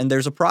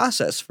there's a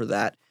process for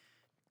that.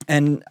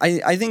 And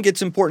I think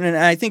it's important,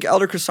 and I think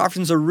Elder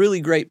Christofferson's a really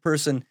great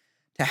person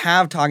to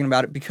have talking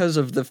about it because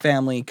of the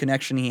family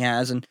connection he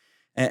has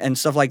and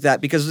stuff like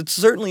that, because it's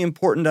certainly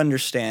important to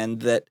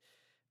understand that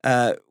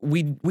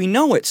we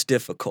know it's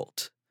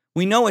difficult.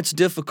 We know it's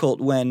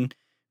difficult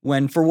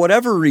when for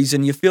whatever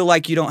reason you feel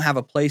like you don't have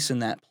a place in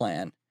that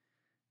plan.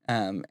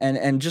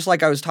 And just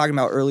like I was talking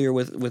about earlier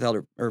with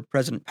Elder or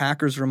President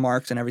Packer's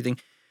remarks and everything,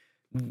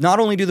 not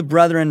only do the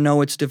brethren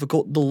know it's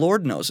difficult, the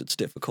Lord knows it's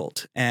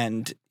difficult.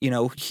 And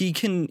He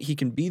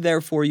can be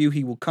there for you.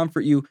 He will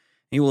comfort you.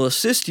 He will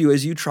assist you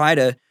as you try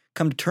to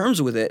come to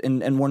terms with it.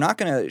 And we're not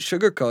going to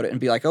sugarcoat it and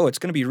be like, oh, it's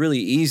going to be really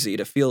easy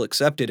to feel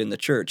accepted in the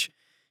church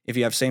if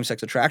you have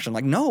same-sex attraction.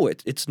 Like, no,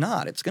 it's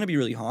not. It's going to be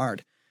really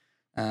hard.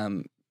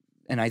 And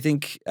I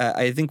think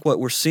what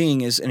we're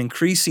seeing is an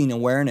increasing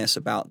awareness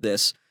about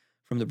this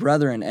from the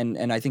brethren,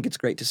 and I think it's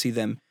great to see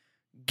them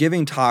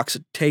giving talks,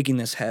 taking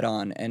this head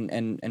on,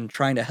 and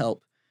trying to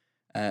help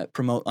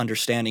promote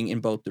understanding in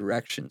both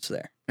directions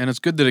there. And it's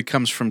good that it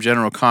comes from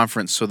General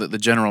Conference so that the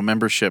general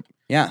membership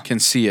can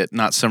see it,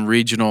 not some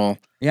regional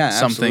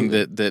something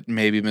that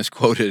may be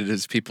misquoted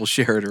as people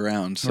share it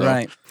around. So.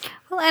 Right.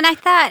 Well, and I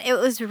thought it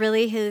was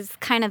really his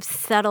kind of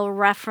subtle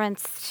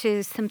reference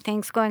to some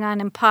things going on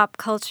in pop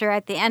culture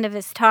at the end of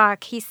his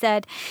talk. He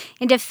said,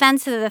 in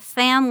defense of the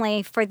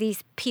family, for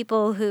these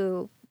people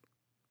who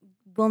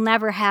will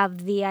never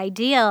have the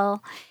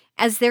ideal,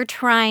 as they're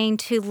trying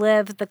to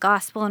live the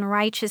gospel in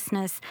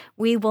righteousness,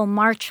 we will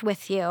march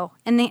with you.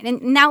 And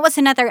that was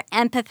another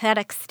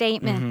empathetic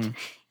statement.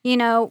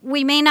 Mm-hmm.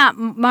 We may not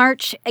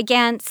march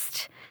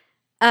against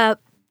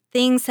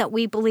things that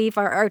we believe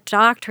are our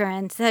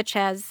doctrine, such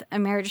as a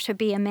marriage should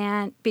be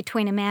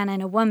between a man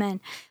and a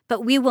woman,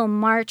 but we will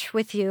march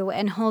with you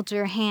and hold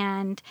your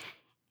hand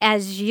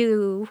as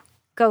you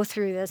go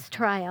through this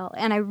trial.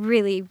 And I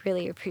really,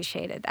 really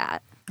appreciated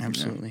that.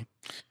 Absolutely.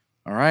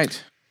 All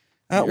right.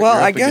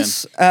 Well, I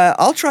guess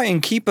I'll try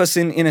and keep us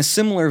in a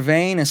similar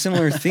vein, a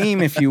similar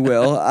theme, if you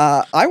will.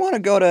 I want to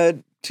go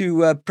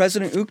to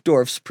President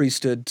Uchtdorf's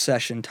priesthood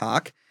session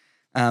talk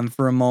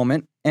for a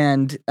moment.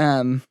 And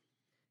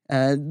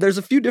there's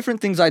a few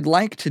different things I'd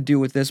like to do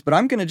with this, but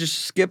I'm going to just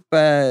skip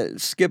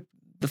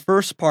the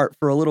first part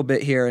for a little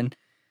bit here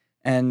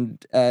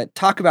and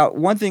talk about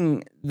one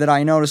thing that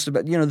I noticed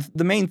about,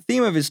 the main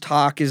theme of his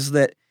talk is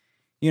that,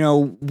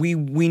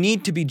 we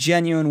need to be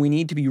genuine, we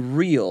need to be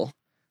real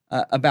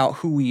about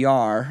who we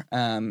are,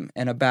 and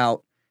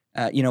about,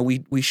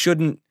 we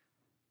shouldn't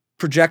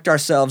project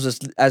ourselves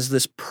as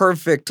this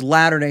perfect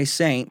Latter-day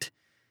Saint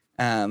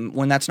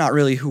when that's not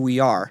really who we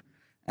are,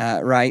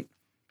 right?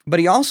 But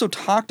he also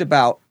talked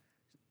about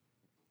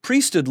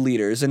priesthood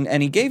leaders,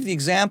 and he gave the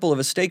example of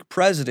a stake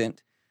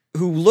president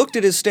who looked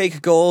at his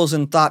stake goals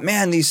and thought,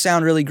 man, these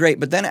sound really great.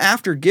 But then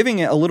after giving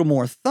it a little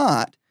more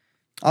thought,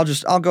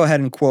 I'll go ahead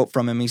and quote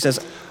from him. He says,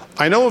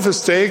 I know of a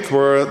stake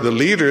where the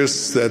leaders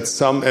set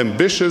some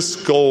ambitious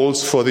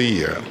goals for the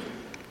year.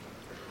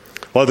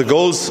 While the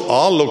goals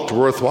all looked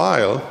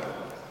worthwhile,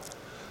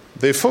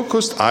 they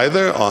focused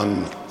either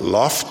on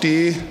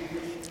lofty,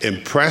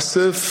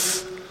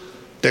 impressive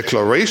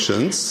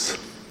declarations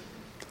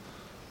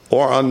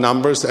or on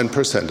numbers and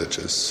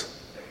percentages.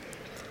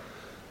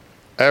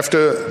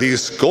 After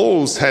these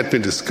goals had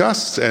been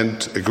discussed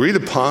and agreed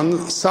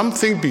upon,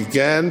 something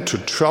began to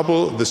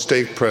trouble the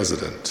stake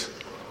president.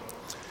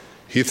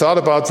 He thought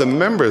about the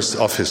members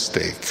of his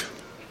stake,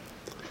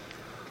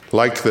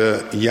 like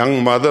the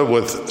young mother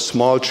with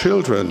small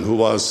children who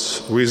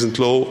was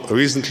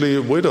recently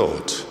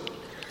widowed.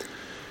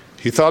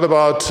 He thought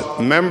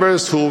about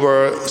members who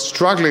were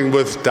struggling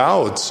with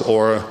doubts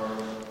or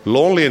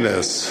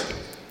loneliness,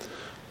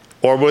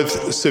 or with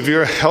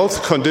severe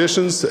health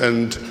conditions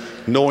and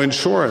no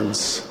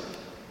insurance.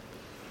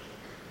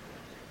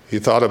 He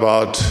thought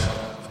about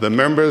the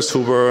members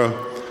who were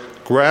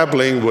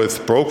grappling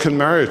with broken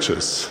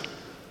marriages,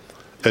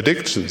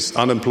 addictions,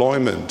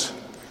 unemployment,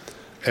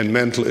 and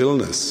mental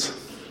illness.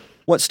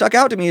 What stuck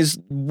out to me is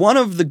one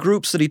of the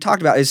groups that he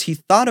talked about is he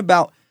thought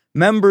about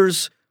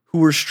members who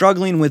were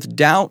struggling with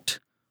doubt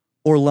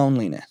or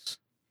loneliness.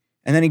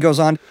 And then he goes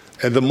on.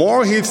 And the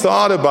more he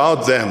thought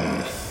about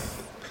them,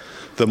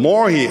 the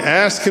more he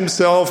asked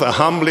himself a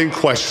humbling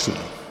question.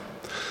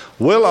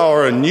 Will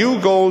our new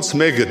goals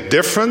make a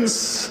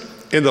difference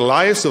in the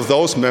lives of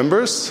those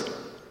members?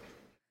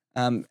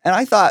 And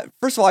I thought,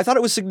 first of all,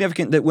 it was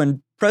significant that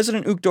when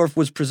President Uchtdorf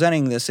was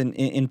presenting this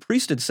in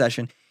priesthood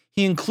session,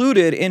 he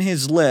included in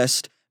his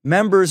list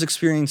members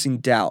experiencing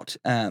doubt,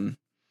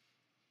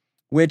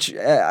 which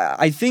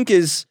I think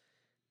is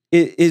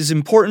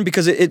important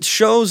because it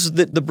shows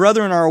that the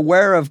brethren are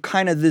aware of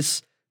kind of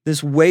this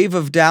wave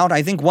of doubt.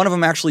 I think one of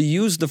them actually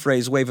used the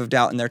phrase wave of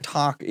doubt in their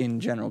talk in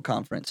General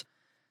Conference,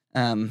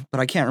 but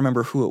I can't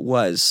remember who it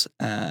was.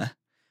 But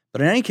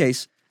in any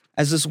case,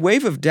 as this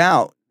wave of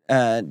doubt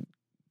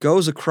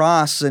goes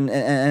across, and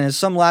as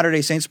some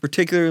Latter-day Saints,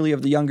 particularly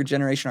of the younger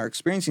generation, are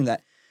experiencing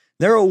that,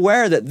 they're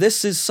aware that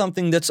this is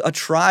something that's a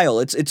trial.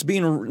 It's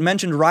being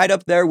mentioned right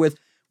up there with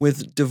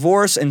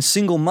divorce and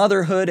single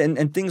motherhood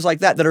and things like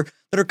that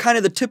are kind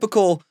of the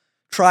typical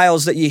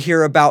trials that you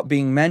hear about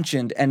being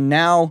mentioned. And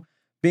now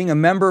being a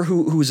member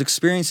who's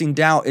experiencing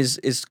doubt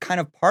is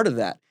kind of part of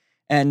that.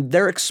 And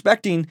they're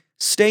expecting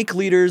stake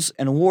leaders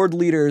and ward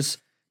leaders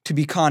to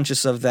be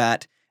conscious of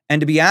that and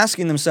to be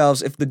asking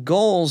themselves if the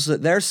goals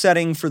that they're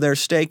setting for their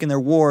stake and their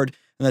ward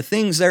and the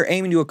things they're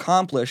aiming to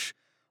accomplish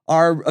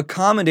are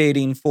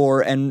accommodating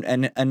for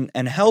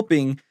and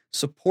helping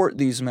support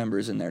these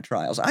members in their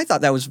trials. I thought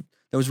that was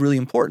really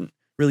important,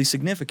 really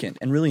significant,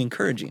 and really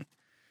encouraging.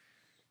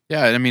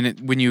 Yeah, I mean,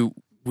 when you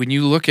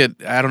look at,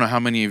 I don't know how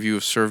many of you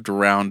have served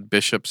around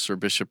bishops or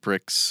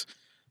bishoprics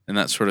and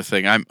that sort of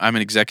thing. I'm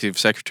an executive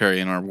secretary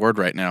in our ward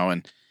right now,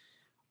 and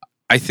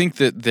I think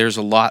that there's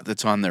a lot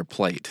that's on their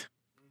plate.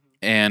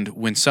 And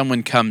when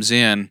someone comes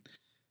in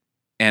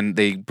and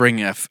they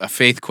bring a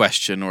faith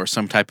question or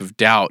some type of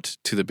doubt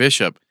to the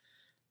bishop,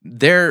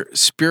 their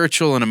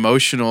spiritual and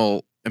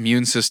emotional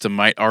immune system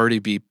might already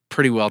be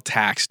pretty well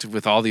taxed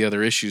with all the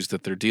other issues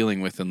that they're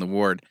dealing with in the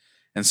ward.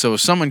 And so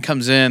if someone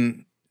comes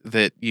in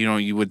that,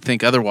 you would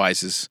think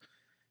otherwise is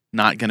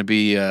not going to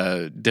be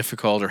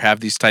difficult or have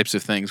these types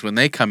of things, when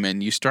they come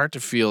in, you start to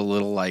feel a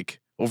little like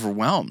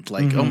overwhelmed,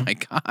 like, oh my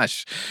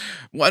gosh,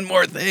 one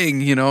more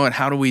thing, and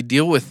how do we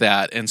deal with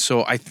that? And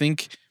so I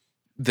think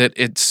that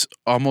it's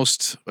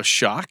almost a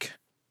shock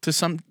to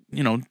some,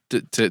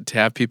 to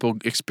have people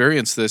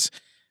experience this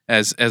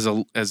as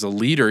a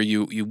leader.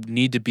 You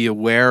need to be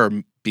aware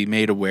or be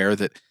made aware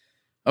that,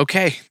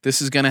 okay,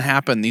 this is going to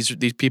happen. These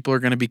people are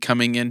going to be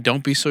coming in.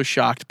 Don't be so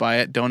shocked by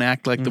it. Don't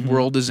act like the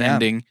world is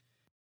ending.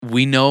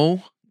 We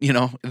know,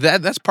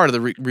 that's part of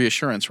the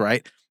reassurance,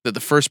 right? that the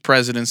first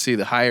presidency,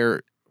 the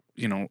higher,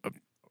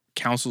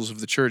 councils of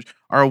the church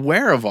are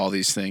aware of all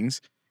these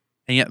things,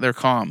 and yet they're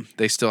calm.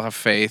 They still have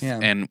faith, Yeah.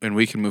 and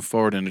we can move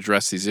forward and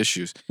address these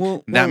issues.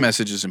 Well, That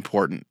message is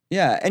important.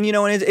 Yeah, and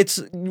and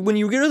it's when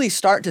you really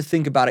start to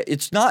think about it,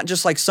 it's not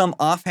just like some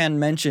offhand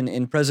mention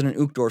in President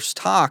Uchtdorf's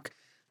talk.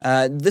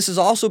 This is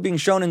also being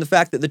shown in the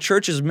fact that the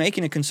church is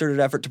making a concerted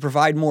effort to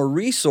provide more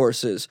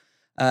resources,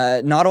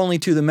 not only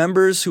to the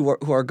members who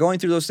are going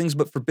through those things,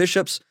 but for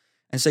bishops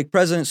and stake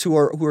presidents who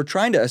are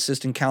trying to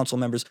assist in council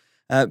members.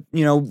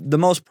 The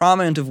most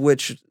prominent of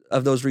which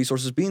of those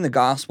resources being the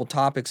gospel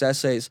topics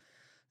essays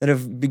that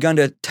have begun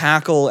to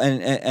tackle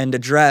and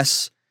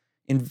address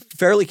in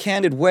fairly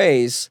candid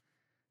ways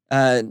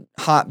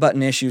hot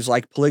button issues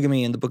like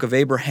polygamy in the Book of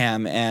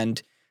Abraham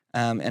and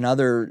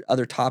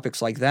other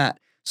topics like that.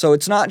 So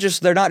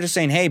they're not just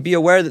saying, hey, be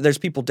aware that there's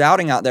people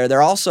doubting out there.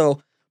 They're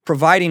also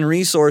providing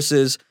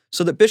resources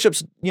so that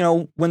bishops,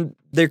 when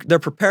they're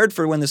prepared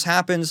for when this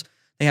happens,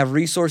 they have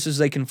resources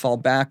they can fall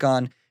back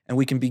on, and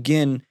we can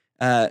begin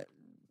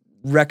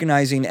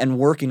recognizing and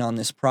working on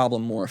this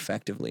problem more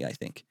effectively, I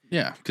think.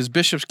 Yeah, because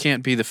bishops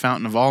can't be the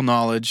fountain of all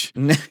knowledge.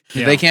 Yeah.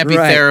 They can't be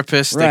Right.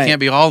 therapists. They Right. can't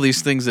be all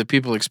these things that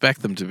people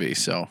expect them to be.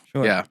 So,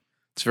 Sure. yeah,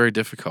 it's very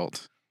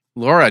difficult.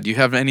 Laura, do you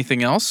have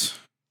anything else?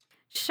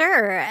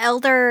 Sure.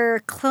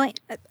 Elder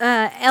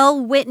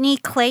L. Whitney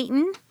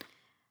Clayton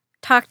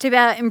talked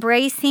about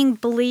embracing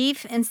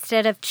belief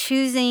instead of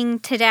choosing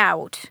to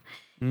doubt.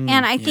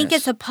 And I think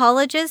yes. as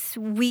apologists,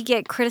 we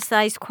get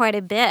criticized quite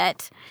a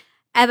bit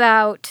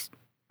about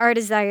our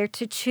desire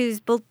to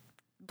choose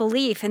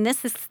belief. And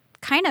this is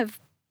kind of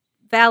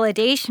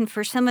validation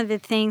for some of the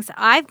things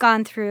I've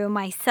gone through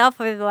myself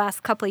over the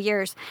last couple of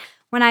years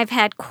when I've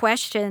had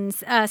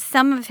questions.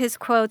 Some of his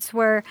quotes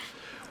were,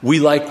 We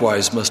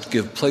likewise must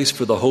give place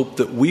for the hope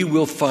that we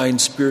will find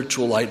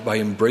spiritual light by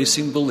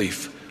embracing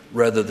belief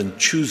rather than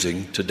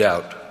choosing to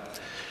doubt.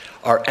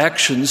 Our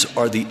actions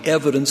are the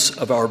evidence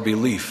of our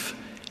belief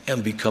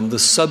and become the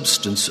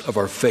substance of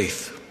our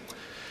faith.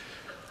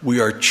 We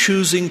are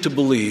choosing to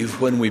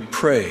believe when we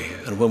pray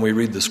and when we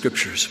read the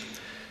Scriptures.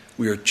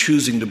 We are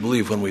choosing to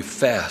believe when we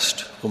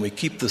fast, when we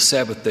keep the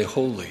Sabbath day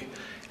holy,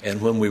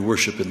 and when we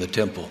worship in the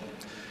temple.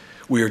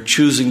 We are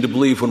choosing to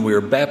believe when we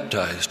are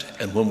baptized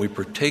and when we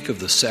partake of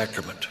the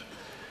sacrament.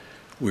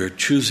 We are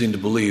choosing to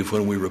believe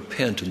when we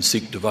repent and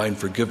seek divine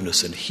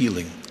forgiveness and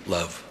healing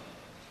love.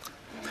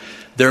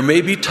 There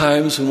may be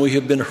times when we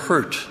have been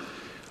hurt,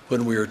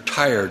 when we are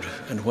tired,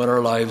 and when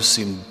our lives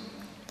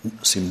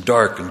seem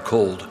dark and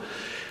cold.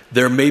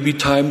 There may be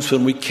times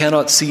when we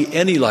cannot see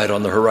any light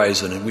on the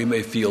horizon and we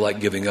may feel like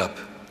giving up.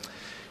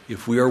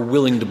 If we are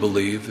willing to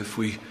believe, if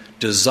we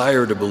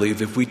desire to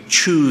believe, if we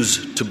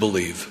choose to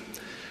believe,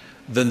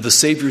 then the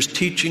Savior's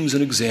teachings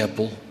and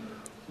example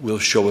will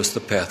show us the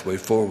pathway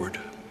forward.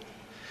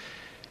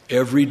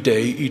 Every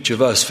day, each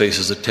of us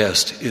faces a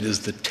test. It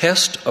is the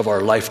test of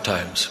our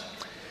lifetimes.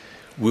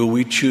 Will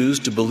we choose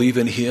to believe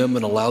in Him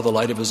and allow the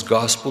light of His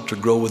gospel to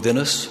grow within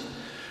us?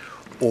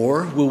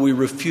 Or will we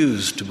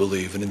refuse to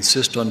believe and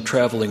insist on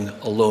traveling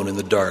alone in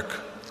the dark?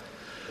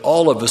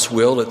 All of us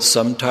will, at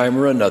some time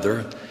or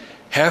another,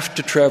 have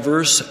to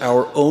traverse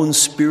our own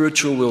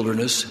spiritual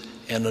wilderness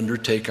and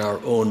undertake our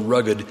own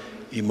rugged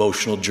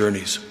emotional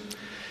journeys.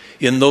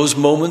 In those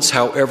moments,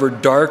 however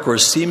dark or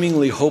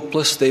seemingly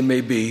hopeless they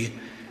may be,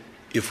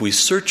 if we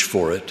search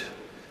for it,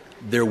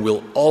 there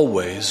will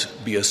always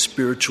be a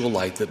spiritual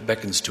light that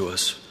beckons to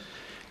us,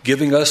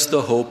 giving us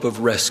the hope of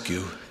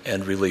rescue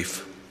and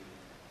relief.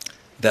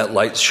 That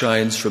light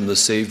shines from the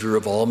Savior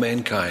of all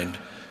mankind,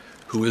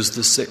 who is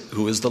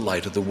the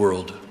light of the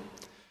world.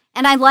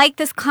 and I like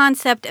this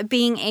concept of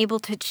being able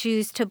to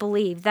choose to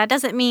believe. That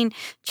doesn't mean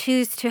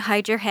choose to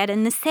hide your head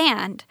in the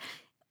sand.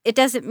 It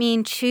doesn't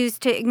mean choose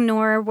to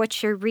ignore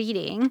what you're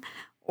reading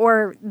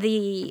or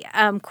the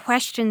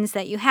questions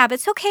that you have.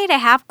 It's okay to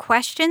have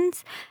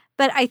questions,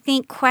 but I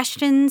think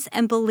questions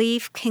and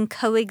belief can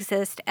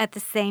coexist at the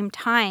same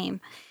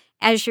time.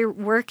 As you're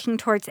working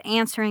towards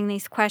answering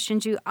these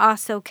questions, you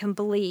also can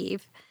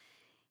believe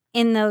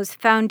in those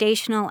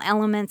foundational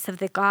elements of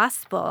the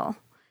gospel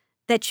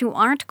that you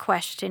aren't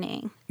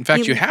questioning. In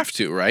fact, you have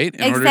to, right?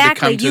 In Exactly. order to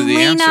come to you the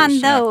lean answers. on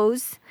Yeah.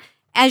 those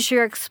as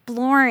you're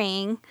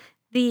exploring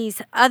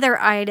these other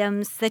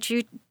items that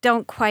you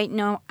don't quite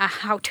know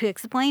how to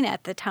explain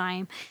at the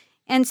time.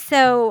 And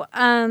so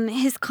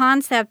his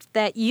concept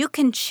that you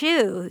can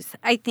choose,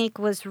 I think,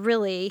 was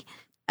really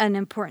an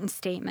important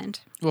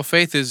statement. Well,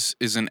 faith is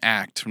an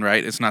act,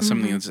 right? It's not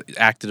something that's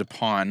acted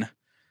upon,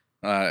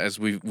 as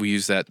we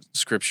use that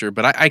scripture.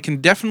 But I can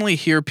definitely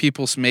hear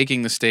people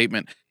making the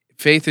statement,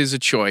 faith is a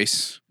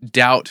choice.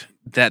 Doubt,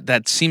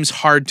 that seems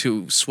hard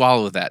to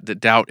swallow that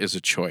doubt is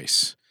a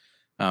choice.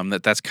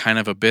 That's kind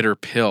of a bitter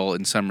pill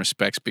in some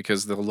respects,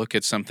 because they'll look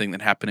at something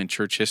that happened in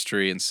church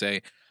history and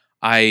say,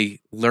 I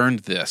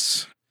learned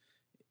this.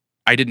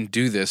 I didn't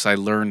do this, I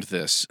learned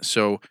this.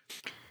 So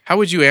how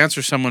would you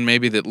answer someone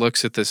maybe that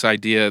looks at this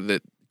idea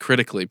that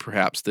critically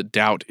perhaps that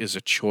doubt is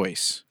a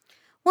choice?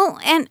 Well,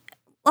 and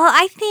Well,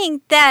 I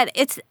think that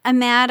it's a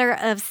matter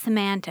of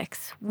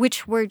semantics,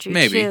 which word you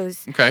Maybe.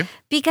 choose. Okay.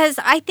 Because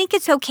I think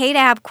it's okay to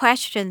have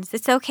questions.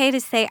 It's okay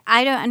to say,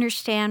 I don't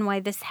understand why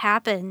this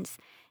happens.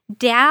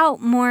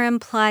 Doubt more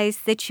implies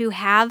that you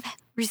have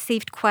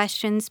received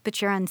questions,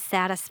 but you're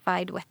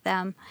unsatisfied with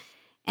them.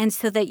 And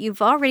so that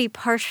you've already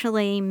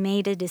partially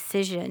made a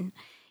decision.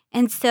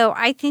 And so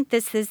I think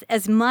this is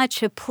as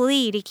much a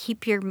plea to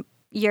keep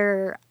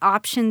your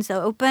options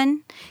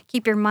open,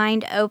 keep your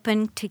mind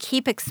open, to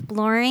keep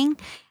exploring,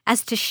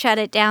 as to shut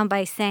it down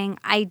by saying,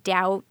 I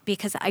doubt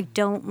because I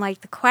don't like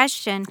the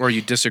question. Or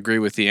you disagree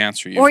with the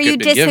answer you've Or you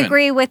been given.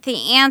 disagree with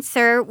the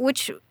answer,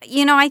 which,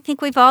 I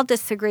think we've all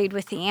disagreed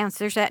with the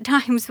answers at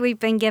times we've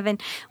been given,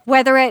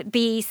 whether it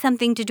be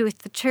something to do with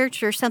the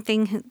church or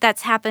something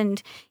that's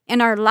happened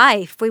in our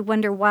life. We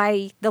wonder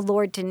why the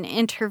Lord didn't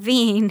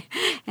intervene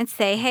and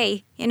say,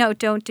 hey,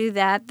 don't do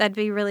that. That'd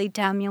be really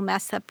dumb. You'll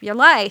mess up your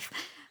life.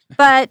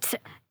 But,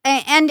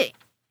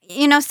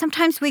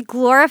 sometimes we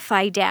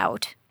glorify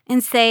doubt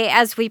and say,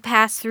 as we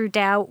pass through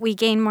doubt, we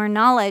gain more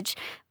knowledge.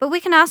 But we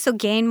can also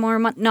gain more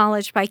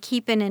knowledge by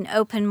keeping an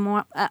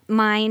open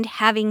mind,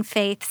 having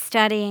faith,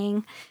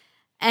 studying,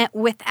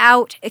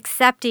 without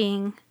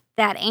accepting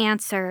that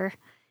answer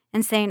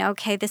and saying,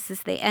 okay, this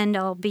is the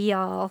end-all,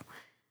 be-all.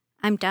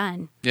 I'm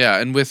done. Yeah,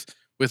 and with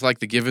like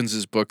the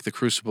Givens' book, The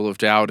Crucible of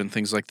Doubt and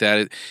things like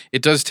that,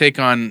 it does take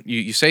on,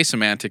 you say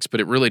semantics, but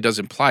it really does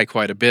imply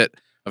quite a bit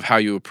of how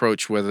you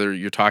approach whether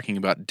you're talking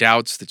about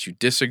doubts that you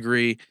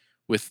disagree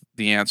with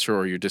the answer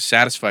or you're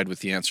dissatisfied with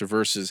the answer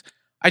versus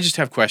I just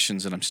have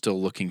questions and I'm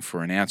still looking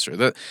for an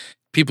answer.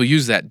 People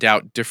use that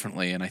doubt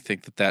differently, and I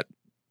think that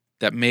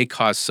may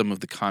cause some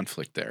of the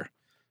conflict there.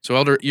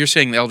 So you're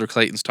saying Elder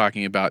Clayton's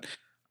talking about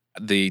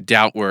the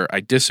doubt where I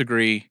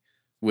disagree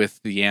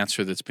with the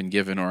answer that's been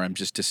given or I'm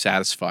just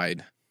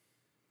dissatisfied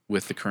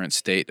with the current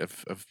state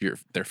of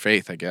their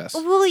faith, I guess.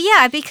 Well,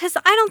 yeah, because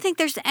I don't think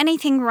there's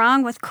anything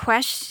wrong with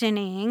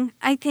questioning.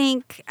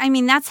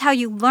 That's how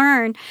you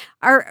learn.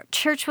 Our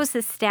church was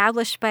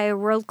established by a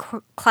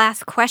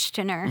world-class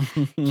questioner.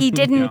 He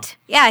didn't,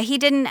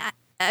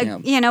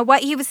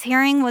 what he was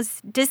hearing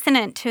was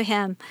dissonant to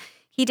him.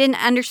 He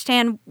didn't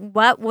understand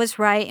what was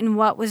right and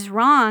what was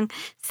wrong.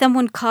 Some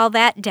would call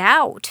that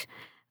doubt.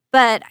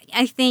 But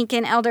I think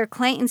in Elder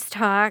Clayton's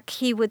talk,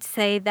 he would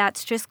say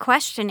that's just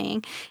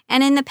questioning.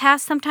 And in the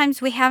past,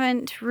 sometimes we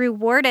haven't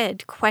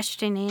rewarded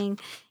questioning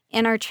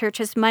in our church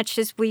as much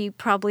as we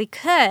probably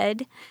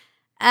could.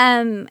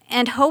 And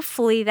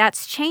hopefully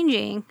that's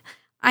changing.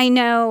 I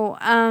know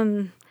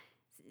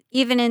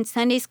even in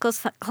Sunday school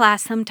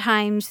class,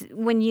 sometimes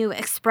when you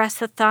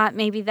express a thought,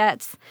 maybe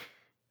that's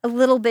a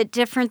little bit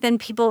different than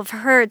people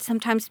have heard.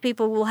 Sometimes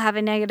people will have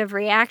a negative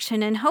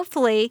reaction. And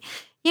hopefully,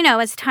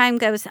 as time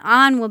goes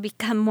on, we'll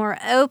become more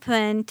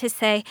open to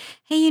say,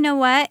 hey, you know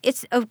what?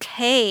 It's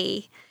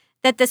okay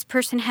that this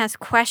person has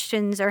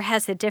questions or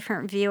has a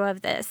different view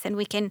of this. And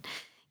we can,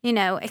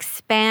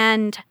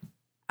 expand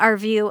our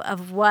view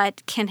of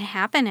what can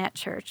happen at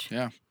church.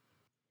 Yeah.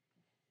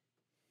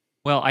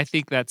 Well, I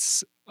think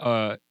that's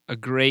a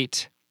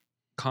great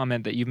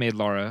comment that you've made,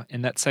 Laura,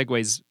 and that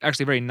segues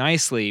actually very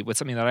nicely with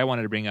something that I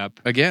wanted to bring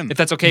up. Again. If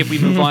that's okay if we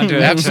move on to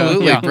it.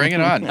 Absolutely, bring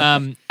it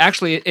on.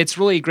 Actually, it's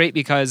really great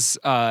because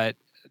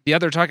the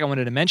other talk I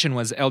wanted to mention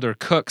was Elder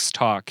Cook's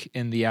talk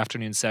in the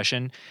afternoon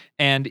session,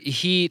 and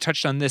he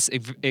touched on this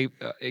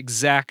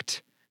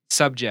exact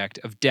subject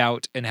of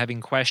doubt and having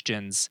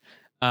questions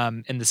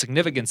and the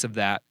significance of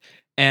that.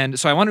 And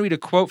so I want to read a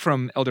quote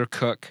from Elder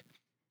Cook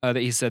that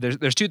he said.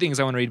 There's two things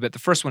I want to read, but the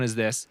first one is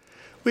this.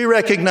 We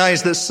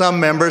recognize that some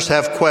members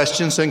have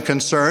questions and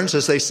concerns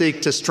as they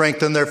seek to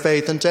strengthen their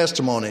faith and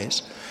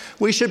testimonies.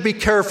 We should be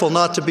careful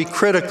not to be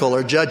critical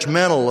or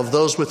judgmental of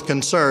those with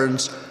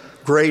concerns,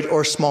 great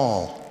or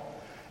small.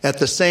 At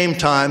the same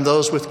time,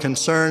 those with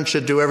concerns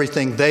should do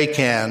everything they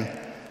can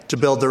to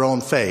build their own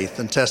faith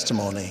and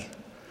testimony.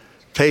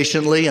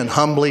 Patiently and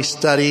humbly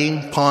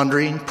studying,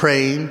 pondering,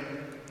 praying,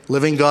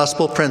 living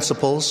gospel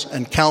principles,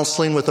 and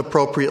counseling with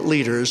appropriate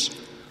leaders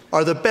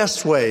are the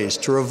best ways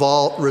to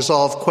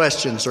resolve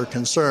questions or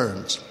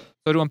concerns.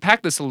 So to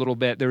unpack this a little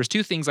bit, there was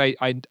two things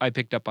I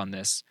picked up on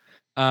this.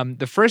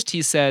 The first,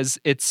 he says,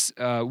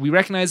 we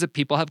recognize that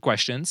people have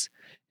questions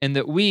and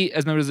that we,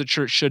 as members of the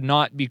church, should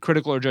not be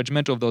critical or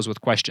judgmental of those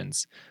with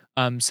questions.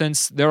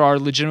 Since there are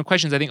legitimate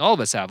questions I think all of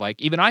us have. Like,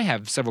 even I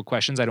have several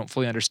questions I don't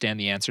fully understand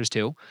the answers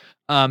to.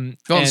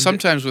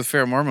 Sometimes with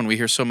Fair Mormon, we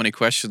hear so many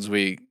questions,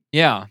 we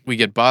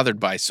get bothered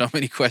by so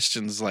many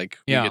questions, like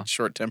we get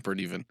short-tempered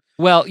even.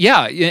 Well,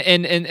 yeah,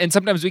 and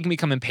sometimes we can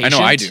become impatient. I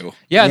know I do.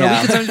 Yeah, no, we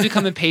can sometimes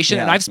become impatient,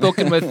 and I've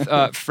spoken with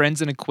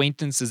friends and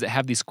acquaintances that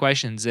have these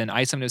questions, and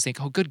I sometimes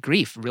think, oh, good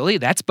grief, really?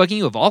 That's bugging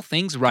you of all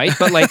things, right?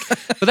 But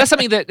that's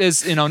something that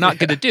is, not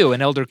good to do,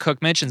 and Elder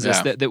Cook mentions this,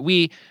 that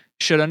we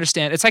should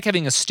understand. It's like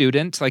having a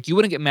student. Like, you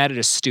wouldn't get mad at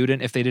a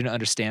student if they didn't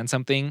understand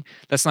something.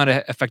 That's not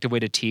an effective way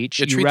to teach.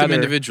 You treat them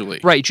individually.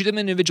 Right. You treat them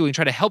individually and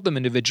try to help them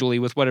individually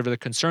with whatever their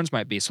concerns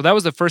might be. So that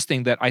was the first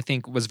thing that I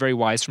think was very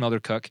wise from Elder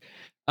Cook.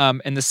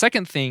 And the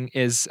second thing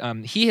is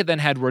he had then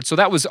had words. So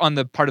that was on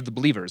the part of the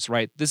believers,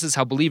 right? This is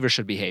how believers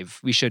should behave.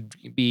 We should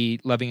be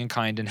loving and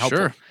kind and helpful.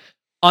 Sure.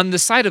 On the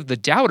side of the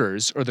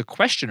doubters or the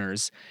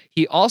questioners,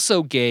 he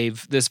also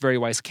gave this very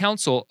wise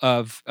counsel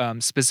of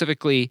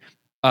specifically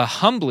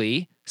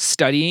humbly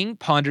studying,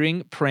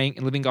 pondering, praying,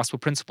 and living gospel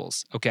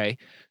principles. Okay.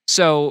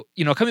 So,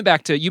 coming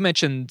back to, you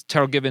mentioned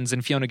Terrell Givens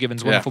and Fiona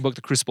Givens' wonderful book,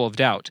 The Crucible of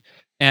Doubt.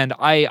 And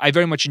I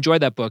very much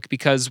enjoyed that book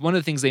because one of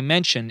the things they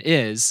mention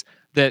is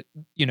that,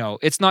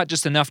 it's not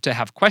just enough to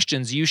have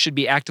questions. You should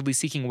be actively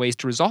seeking ways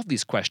to resolve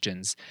these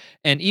questions.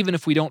 And even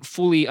if we don't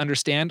fully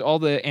understand all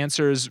the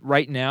answers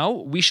right now,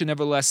 we should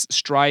nevertheless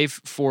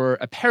strive for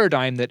a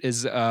paradigm that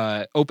is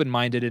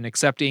open-minded and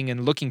accepting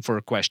and looking for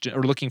a question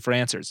or looking for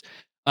answers.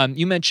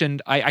 You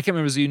mentioned, I can't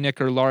remember if it was you, Nick,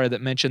 or Laura,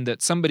 that mentioned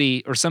that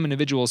somebody or some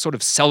individuals sort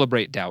of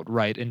celebrate doubt,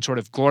 right, and sort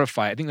of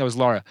glorify it. I think that was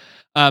Laura.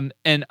 And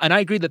I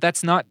agree that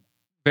that's not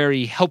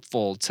very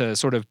helpful to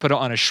sort of put it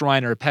on a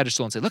shrine or a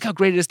pedestal and say, look how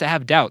great it is to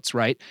have doubts,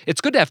 right?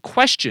 It's good to have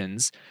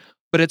questions,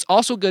 but it's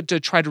also good to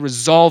try to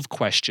resolve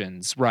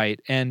questions, right?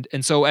 And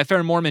so at Fair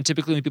and Mormon,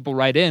 typically when people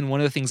write in,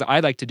 one of the things that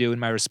I like to do in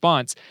my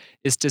response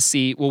is to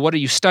see, well, what are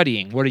you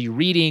studying? What are you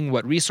reading?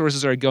 What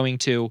resources are you going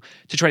to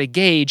try to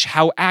gauge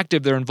how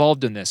active they're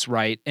involved in this,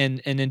 right? And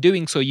in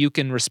doing so, you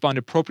can respond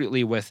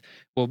appropriately with,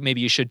 well,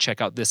 maybe you should check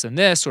out this and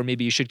this, or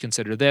maybe you should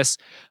consider this.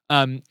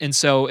 And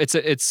so it's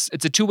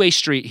a two-way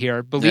street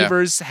here.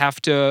 Believers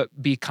have to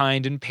be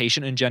kind and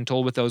patient and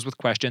gentle with those with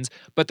questions,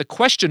 but the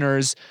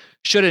questioners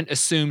shouldn't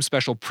assume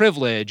special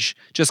privilege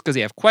just because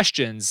they have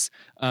questions.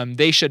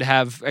 They should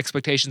have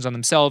expectations on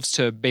themselves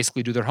to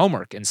basically do their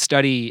homework and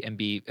study and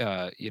be,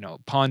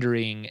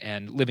 pondering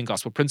and living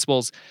gospel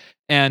principles.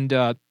 And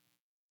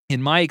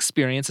in my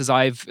experience, as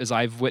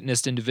I've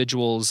witnessed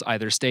individuals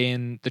either stay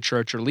in the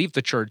church or leave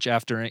the church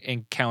after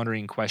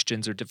encountering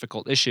questions or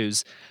difficult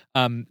issues,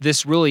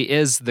 this really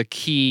is the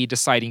key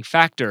deciding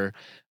factor.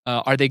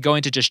 Are they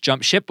going to just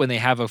jump ship when they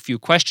have a few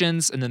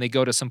questions and then they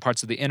go to some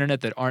parts of the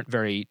internet that aren't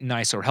very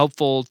nice or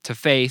helpful to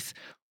faith?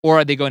 Or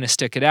are they going to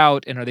stick it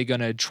out and are they going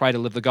to try to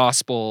live the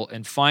gospel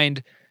and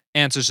find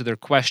answers to their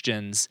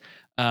questions?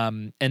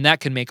 And that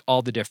can make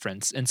all the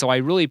difference. And so I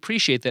really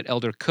appreciate that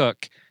Elder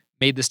Cook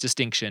made this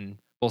distinction.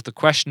 Both the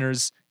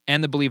questioners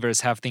and the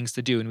believers have things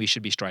to do, and we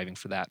should be striving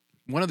for that.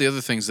 One of the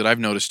other things that I've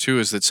noticed, too,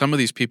 is that some of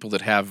these people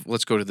that have,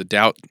 let's go to the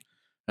doubt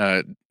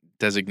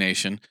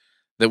designation,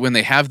 that when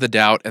they have the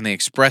doubt and they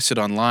express it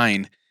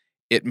online,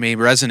 it may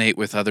resonate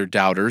with other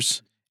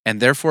doubters, and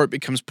therefore it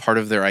becomes part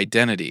of their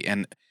identity.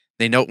 And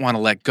they don't want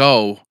to let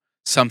go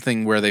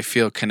something where they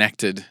feel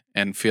connected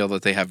and feel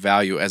that they have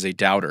value as a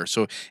doubter.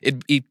 So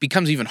it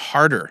becomes even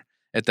harder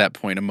at that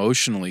point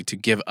emotionally to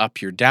give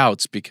up your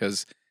doubts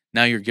because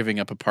now you're giving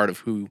up a part of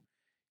who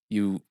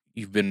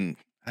you've been,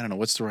 I don't know,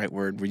 what's the right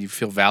word, where you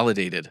feel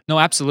validated. No,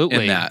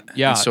 absolutely. In that.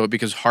 Yeah. And so it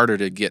becomes harder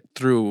to get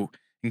through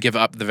and give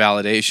up the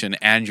validation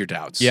and your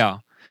doubts. Yeah.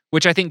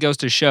 Which I think goes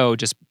to show,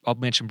 just I'll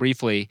mention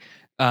briefly,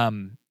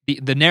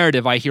 the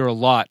narrative I hear a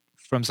lot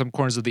from some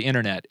corners of the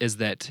internet is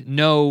that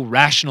no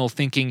rational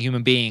thinking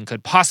human being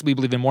could possibly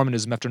believe in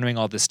Mormonism after knowing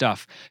all this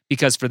stuff.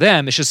 Because for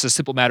them, it's just a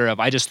simple matter of,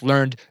 I just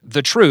learned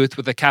the truth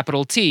with a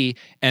capital T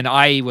and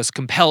I was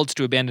compelled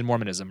to abandon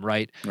Mormonism,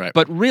 right? Right.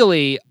 But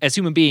really, as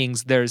human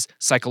beings, there's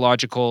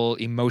psychological,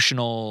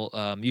 emotional,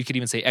 you could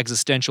even say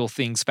existential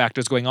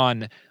factors going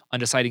on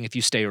deciding if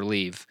you stay or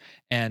leave.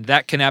 And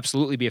that can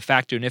absolutely be a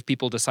factor. And if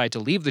people decide to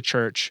leave the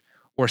church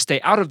or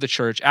stay out of the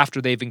church after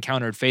they've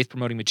encountered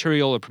faith-promoting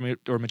material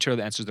or material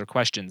that answers their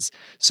questions.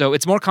 So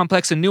it's more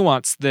complex and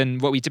nuanced than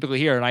what we typically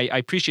hear, and I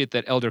appreciate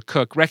that Elder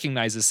Cook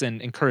recognized this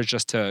and encouraged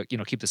us to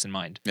keep this in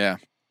mind. Yeah.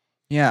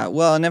 Yeah,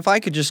 well, and if I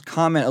could just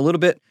comment a little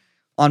bit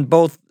on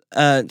both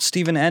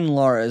Stephen and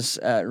Laura's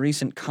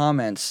recent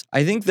comments,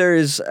 I think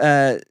there's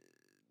a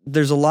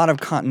lot of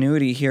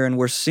continuity here, and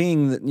we're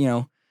seeing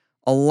that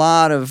a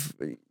lot of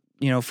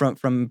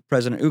from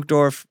President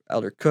Uchtdorf,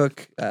 Elder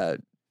Cook,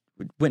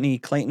 Whitney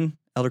Clayton.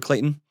 Elder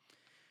Clayton.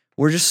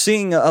 We're just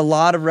seeing a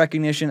lot of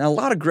recognition, a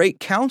lot of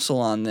great counsel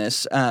on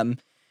this. And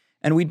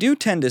we do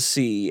tend to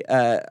see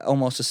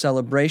almost a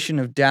celebration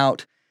of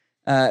doubt.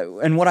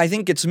 And what I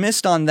think gets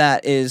missed on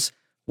that is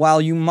while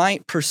you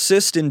might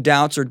persist in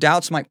doubts or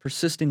doubts might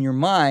persist in your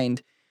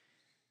mind,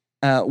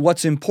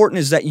 what's important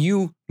is that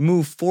you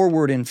move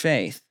forward in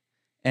faith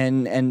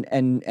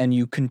and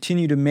you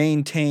continue to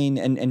maintain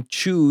and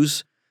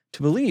choose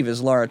to believe,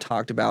 as Laura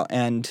talked about.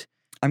 And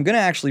I'm going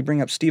to actually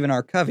bring up Stephen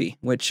R. Covey,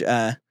 which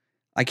I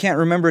can't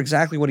remember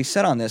exactly what he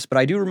said on this, but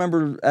I do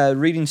remember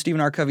reading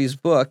Stephen R. Covey's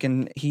book,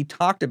 and he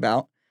talked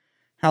about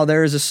how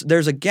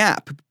there's a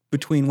gap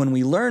between when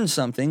we learn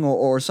something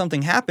or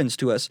something happens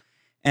to us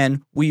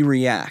and we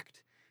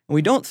react. And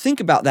we don't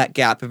think about that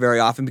gap very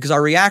often because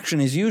our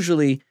reaction is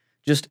usually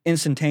just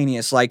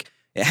instantaneous, like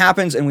it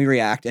happens and we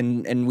react,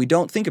 and we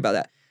don't think about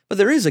that. But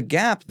there is a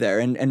gap there,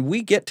 and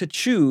we get to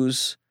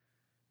choose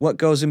what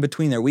goes in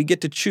between there. We get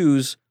to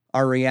choose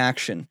our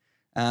reaction.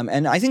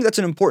 And I think that's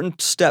an important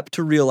step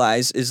to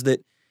realize, is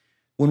that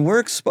when we're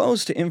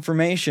exposed to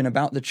information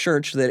about the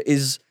church that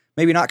is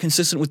maybe not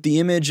consistent with the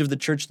image of the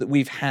church that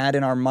we've had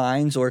in our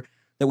minds, or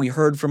that we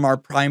heard from our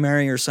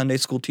primary or Sunday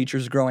school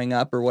teachers growing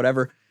up or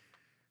whatever,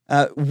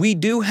 we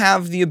do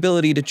have the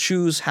ability to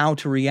choose how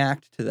to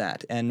react to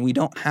that. And we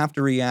don't have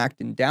to react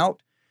in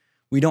doubt.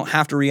 We don't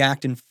have to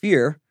react in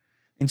fear.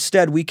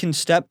 Instead, we can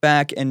step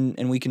back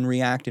and we can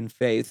react in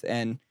faith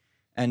and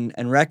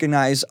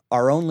recognize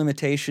our own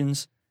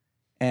limitations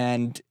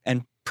and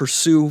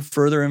pursue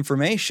further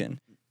information.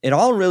 It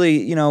all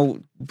really,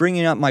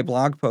 bringing up my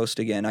blog post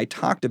again, I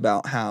talked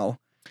about how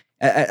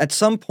at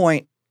some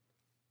point,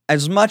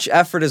 as much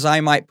effort as I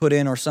might put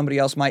in or somebody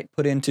else might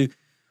put into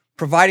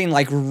providing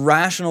like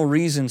rational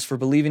reasons for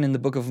believing in the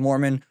Book of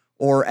Mormon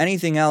or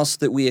anything else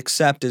that we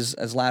accept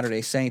as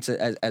Latter-day Saints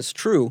as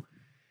true,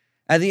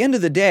 at the end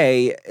of the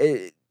day,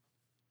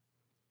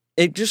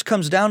 it just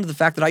comes down to the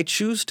fact that I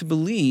choose to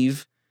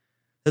believe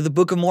that the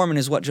Book of Mormon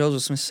is what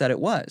Joseph Smith said it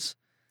was.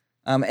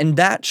 And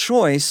that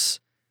choice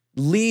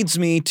leads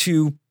me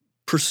to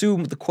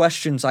pursue the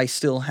questions I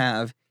still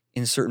have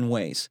in certain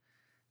ways.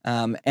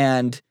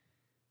 And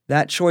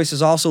that choice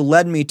has also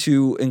led me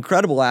to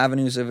incredible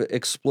avenues of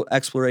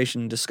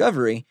exploration and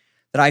discovery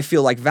that I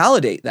feel like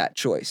validate that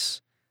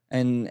choice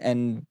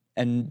and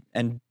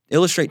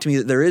illustrate to me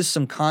that there is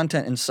some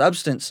content and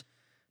substance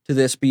to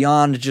this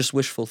beyond just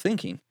wishful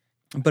thinking.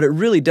 But it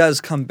really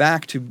does come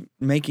back to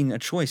making a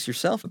choice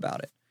yourself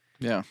about it.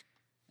 Yeah.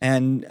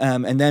 And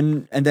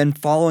then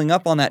following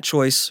up on that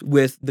choice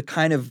with the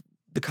kind of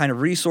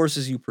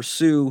resources you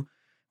pursue,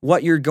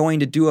 what you're going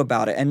to do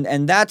about it.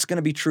 And that's going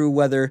to be true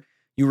whether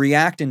you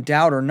react in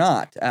doubt or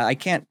not.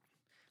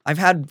 I've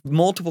had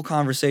multiple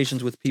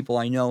conversations with people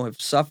I know have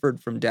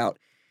suffered from doubt,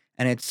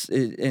 and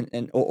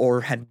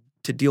or had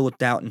to deal with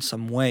doubt in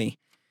some way.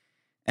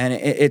 And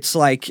it's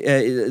like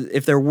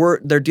if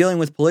they're dealing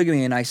with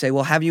polygamy, and I say,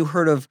 well, have you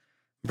heard of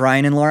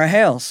Brian and Laura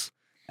Hales?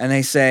 And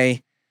they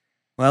say,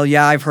 well,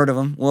 yeah, I've heard of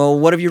them. Well,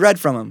 what have you read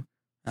from him?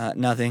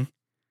 Nothing.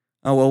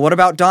 Oh, well, what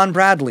about Don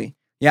Bradley?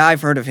 Yeah,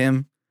 I've heard of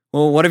him.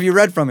 Well, what have you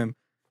read from him?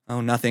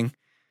 Oh, nothing.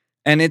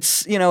 And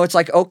it's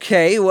like,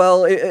 okay,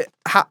 well,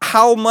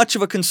 how much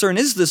of a concern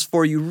is this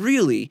for you,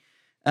 really?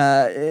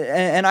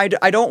 And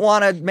I don't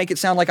want to make it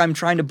sound like I'm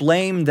trying to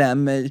blame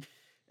them,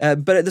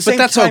 but at the same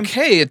time... But that's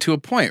okay to a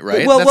point,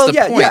 right? Well, that's the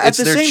yeah, point. yeah. At It's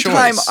the their same choice.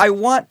 time, I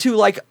want to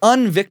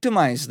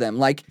unvictimize them.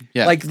 Like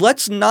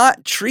let's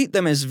not treat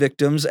them as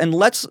victims, and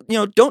let's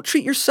don't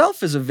treat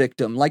yourself as a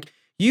victim. Like,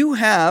 you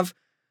have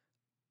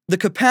the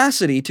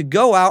capacity to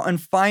go out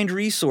and find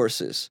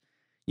resources.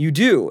 You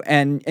do,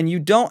 and you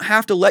don't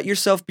have to let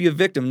yourself be a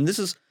victim. And this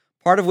is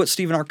part of what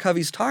Stephen R.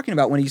 Covey's talking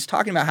about when he's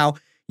talking about how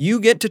you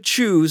get to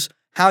choose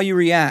how you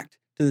react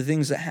to the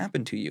things that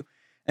happen to you.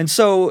 And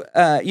so,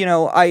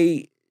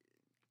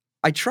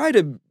 I try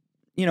to,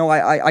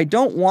 I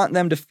don't want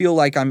them to feel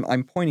like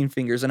I'm pointing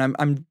fingers,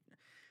 and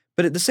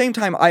but at the same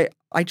time, I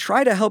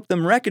try to help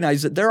them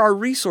recognize that there are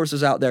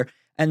resources out there,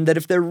 and that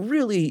if they're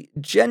really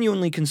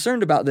genuinely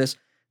concerned about this,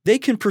 they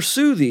can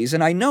pursue these.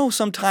 And I know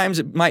sometimes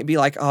it might be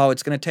like, oh,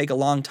 it's going to take a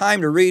long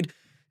time to read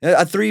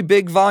a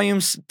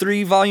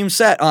 3-volume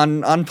set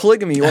on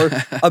polygamy, or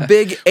a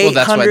big 800. Well,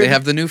 that's why they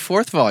have the new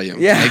 4th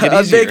volume. Yeah, Make it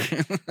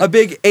easier. a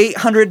big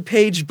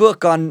 800-page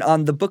book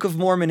on the Book of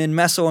Mormon in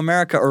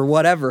Mesoamerica or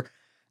whatever.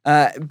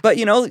 But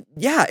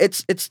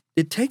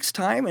it takes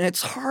time, and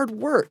it's hard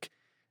work.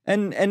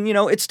 And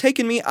it's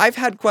taken me. I've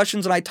had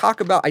questions, and I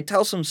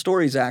tell some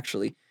stories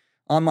actually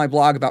on my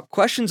blog about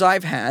questions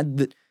I've had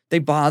that they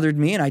bothered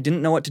me, and I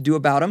didn't know what to do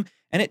about them.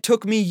 And it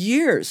took me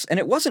years. And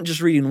it wasn't just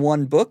reading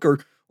one book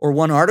or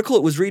one article.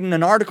 It was reading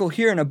an article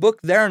here and a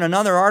book there and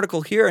another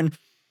article here. And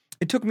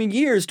it took me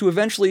years to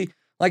eventually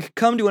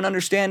come to an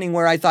understanding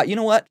where I thought, you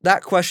know what,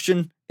 that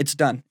question, it's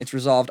done. It's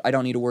resolved. I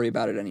don't need to worry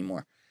about it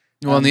anymore.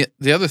 Well, and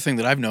the other thing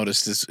that I've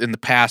noticed is in the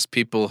past,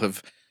 people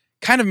have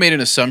kind of made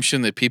an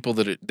assumption that people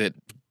that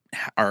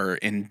are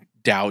in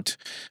doubt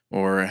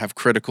or have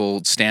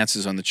critical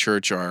stances on the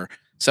church are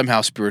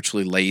somehow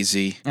spiritually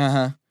lazy.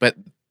 But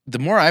the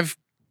more I've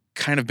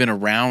kind of been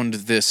around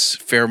this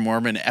Fair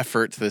Mormon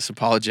effort, this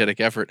apologetic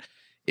effort,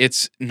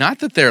 it's not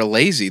that they're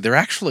lazy. They're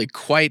actually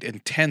quite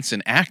intense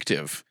and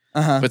active.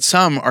 But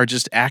some are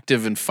just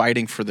active and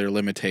fighting for their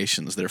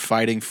limitations. They're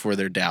fighting for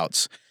their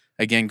doubts.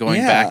 Again,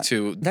 going back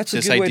to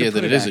this idea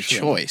that it is a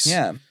choice.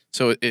 Yeah.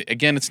 So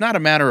again, it's not a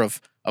matter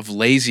of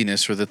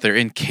laziness or that they're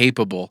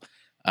incapable.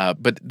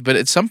 But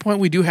at some point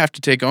we do have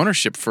to take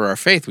ownership for our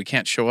faith. We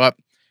can't show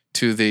up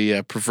to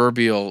the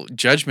proverbial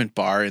judgment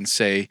bar and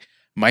say,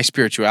 my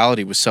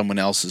spirituality was someone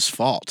else's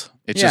fault.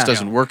 It just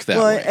doesn't work that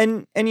way.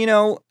 And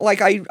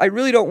I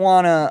really don't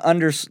want to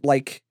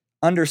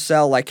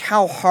undersell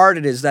how hard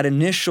it is, that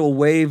initial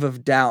wave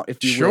of doubt,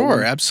 if you will.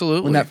 Sure,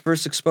 absolutely. When that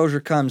first exposure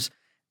comes.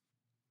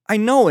 I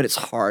know it's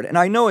hard, and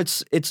I know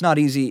it's not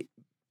easy,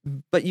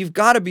 but you've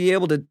got to be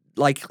able to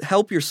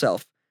help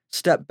yourself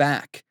step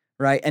back,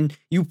 right? And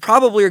you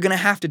probably are going to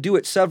have to do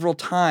it several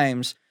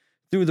times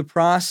through the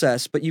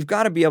process, but you've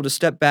got to be able to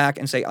step back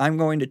and say, I'm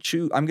going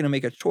to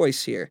make a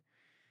choice here.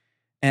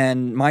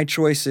 And my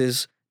choice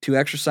is to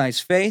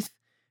exercise faith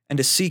and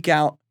to seek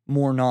out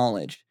more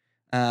knowledge.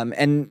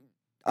 And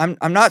I'm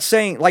not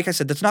saying, like I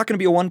said, that's not going to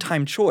be a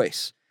one-time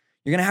choice.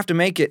 You're going to have to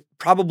make it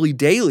probably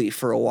daily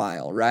for a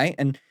while, right?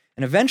 And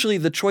eventually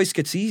the choice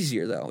gets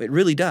easier, though. It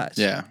really does.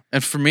 Yeah.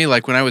 And for me,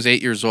 like when I was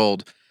 8 years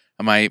old,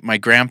 my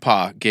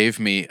grandpa gave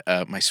me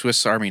my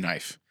Swiss Army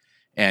knife.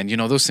 And,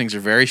 those things are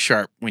very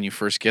sharp when you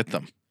first get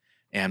them.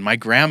 And my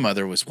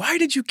grandmother was, why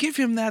did you give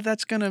him that?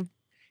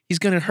 He's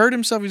going to hurt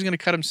himself. He's going to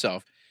cut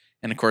himself.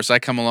 And, of course, I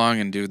come along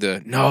and do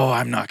no,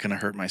 I'm not going to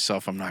hurt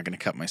myself. I'm not going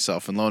to cut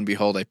myself. And lo and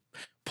behold, I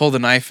pull the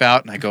knife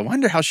out and I go,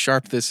 wonder how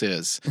sharp this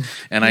is.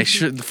 And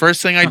the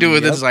first thing I do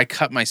with it is I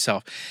cut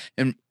myself.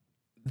 And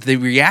the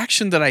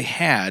reaction that I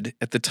had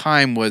at the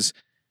time was,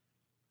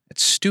 that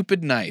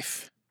stupid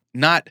knife,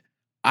 not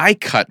I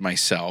cut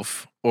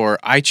myself or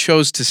I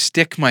chose to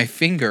stick my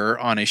finger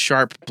on a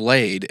sharp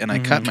blade and I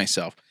cut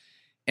myself.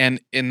 And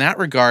in that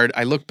regard,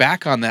 I look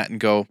back on that and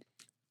go,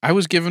 I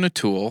was given a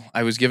tool.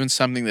 I was given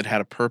something that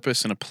had a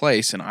purpose and a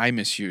place, and I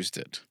misused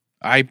it.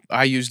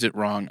 I used it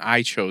wrong.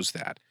 I chose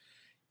that.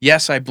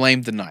 Yes, I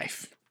blamed the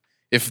knife.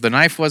 If the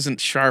knife wasn't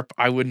sharp,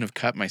 I wouldn't have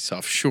cut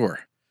myself,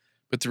 sure.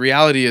 But the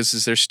reality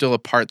is there's still a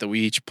part that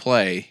we each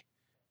play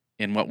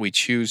in what we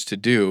choose to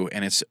do,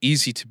 and it's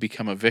easy to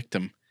become a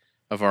victim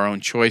of our own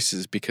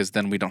choices because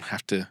then we don't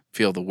have to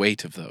feel the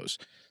weight of those.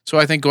 So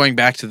I think going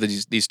back to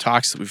these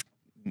talks that we've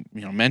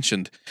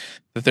mentioned,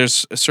 that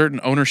there's a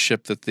certain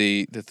ownership that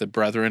the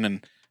brethren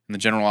and the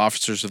general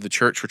officers of the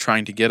church were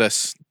trying to get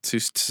us to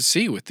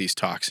see with these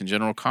talks and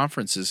general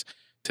conferences,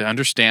 to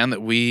understand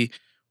that we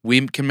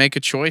can make a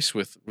choice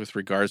with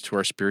regards to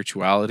our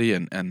spirituality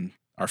and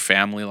our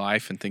family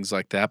life and things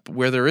like that. But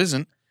where there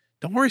isn't,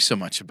 don't worry so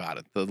much about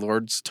it. The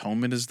Lord's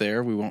atonement is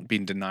there. We won't be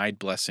denied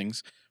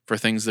blessings for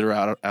things that are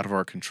out of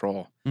our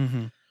control.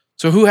 Mm-hmm.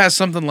 So who has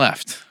something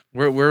left?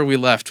 Where are we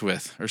left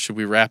with, or should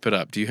we wrap it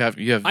up? Do you have?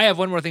 I have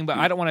one more thing, but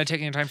I don't want to take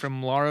any time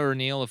from Laura or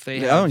Neil if they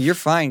have. Oh, you're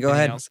fine. Go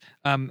ahead. Else.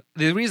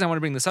 The reason I want to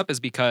bring this up is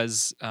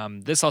because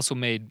this also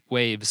made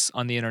waves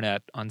on the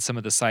internet on some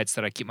of the sites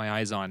that I keep my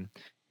eyes on.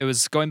 It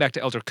was going back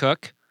to Elder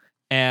Cook,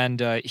 and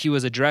he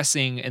was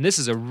addressing, and this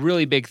is a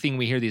really big thing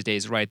we hear these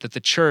days, right? That the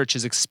church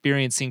is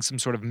experiencing some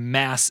sort of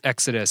mass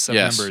exodus of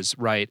members,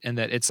 right? And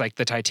that it's like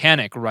the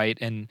Titanic, right?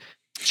 And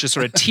it's just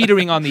sort of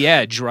teetering on the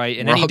edge, right?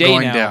 And we're any all day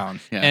going now, down.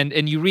 Yeah.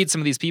 And you read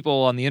some of these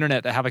people on the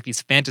internet that have like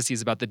these fantasies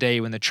about the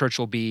day when the church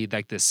will be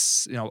like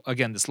this,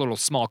 again, this little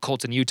small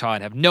cult in Utah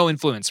and have no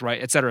influence,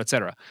 right? Et cetera, et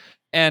cetera.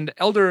 And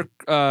Elder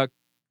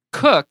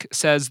Cook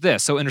says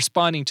this. So in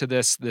responding to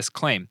this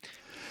claim,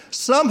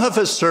 some have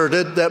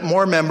asserted that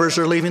more members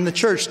are leaving the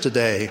church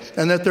today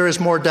and that there is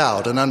more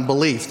doubt and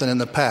unbelief than in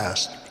the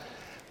past.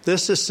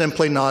 This is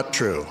simply not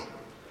true.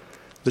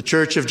 The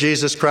Church of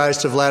Jesus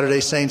Christ of Latter-day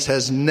Saints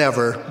has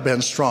never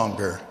been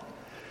stronger.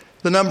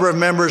 The number of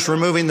members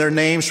removing their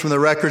names from the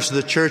records of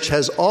the church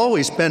has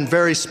always been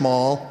very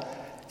small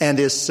and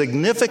is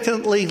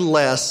significantly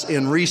less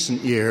in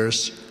recent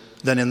years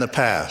than in the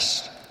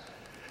past.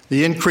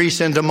 The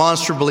increase in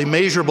demonstrably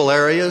measurable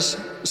areas,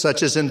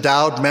 such as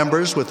endowed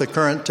members with the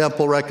current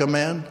temple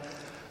recommend,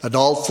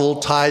 adult full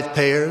tithe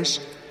payers,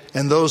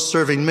 and those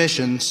serving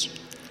missions,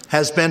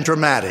 has been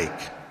dramatic.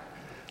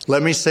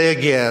 Let me say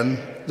again,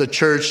 the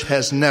church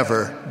has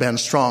never been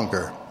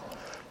stronger.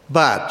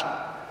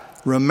 But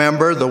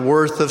remember, the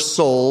worth of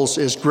souls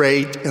is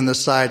great in the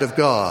sight of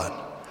God.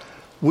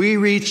 We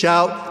reach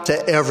out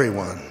to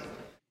everyone.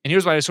 And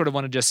here's what I sort of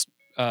want to just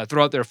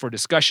throw out there for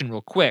discussion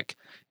real quick,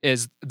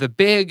 is the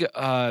big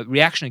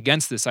reaction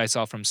against this I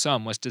saw from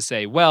some was to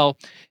say, well,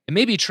 it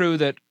may be true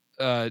that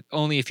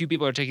only a few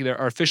people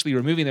are officially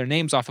removing their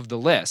names off of the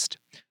list.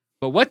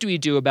 But what do we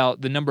do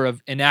about the number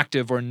of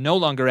inactive or no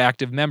longer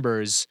active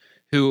members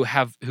who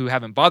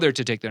haven't bothered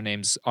to take their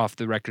names off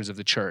the records of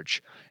the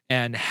church?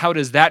 And how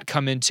does that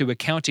come into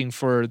accounting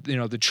for,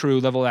 the true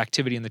level of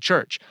activity in the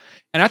church?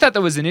 And I thought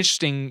that was an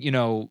interesting,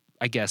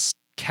 I guess,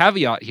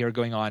 caveat here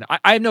going on.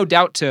 I have no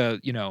doubt or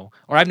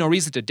I have no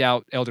reason to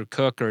doubt Elder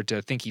Cook or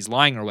to think he's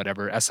lying or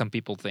whatever, as some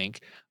people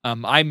think.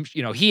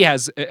 He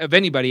has, of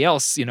anybody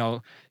else,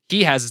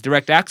 he has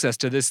direct access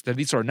to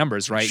these sort of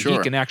numbers, right? Sure. He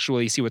can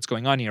actually see what's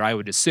going on here, I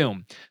would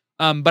assume.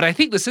 But I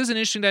think this is an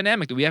interesting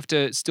dynamic that we have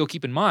to still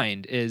keep in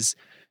mind is,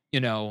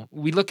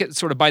 we look at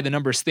sort of by the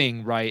numbers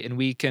thing, right? And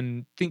we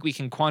can think we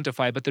can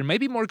quantify, but there may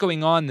be more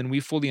going on than we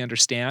fully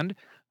understand,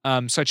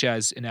 such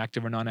as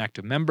inactive or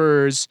non-active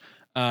members,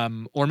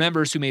 or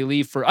members who may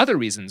leave for other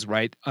reasons,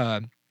 right?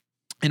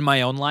 In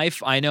my own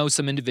life, I know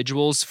some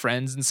individuals,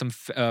 friends, and some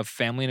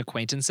family and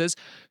acquaintances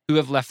who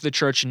have left the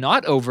church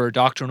not over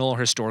doctrinal or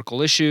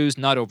historical issues,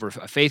 not over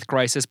a faith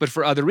crisis, but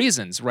for other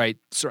reasons, right?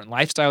 Certain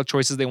lifestyle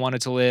choices they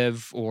wanted to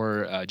live,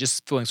 or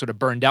just feeling sort of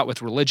burned out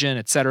with religion,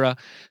 etc.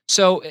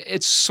 So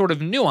it's sort of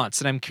nuanced,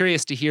 and I'm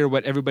curious to hear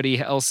what everybody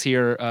else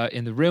here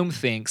in the room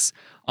thinks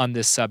on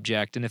this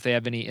subject, and if they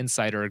have any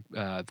insight or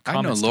comments.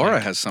 I know to Laura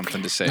make. has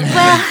something to say.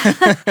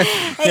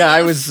 Yeah,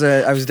 I was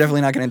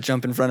definitely not going to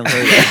jump in front of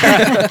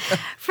her.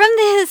 From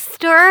the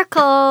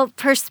historical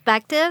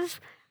perspective,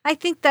 I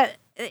think that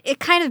it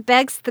kind of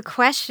begs the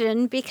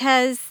question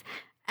because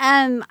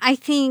I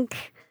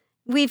think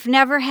we've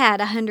never had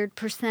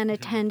 100%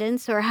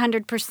 attendance or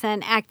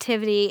 100%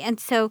 activity. And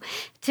so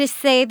to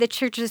say the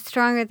church is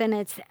stronger than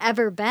it's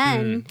ever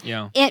been,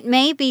 it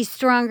may be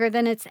stronger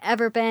than it's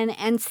ever been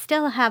and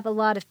still have a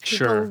lot of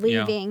people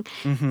leaving.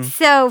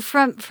 So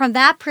from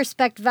that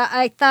perspective,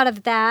 I thought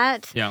of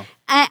that. Yeah.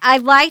 I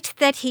liked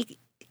that he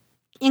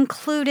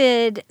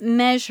included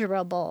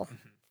measurable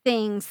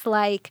things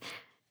like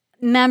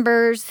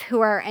members who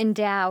are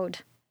endowed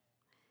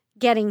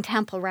getting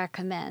temple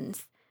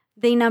recommends,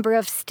 the number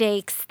of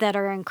stakes that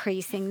are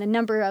increasing, the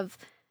number of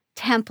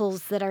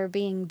temples that are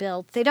being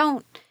built. They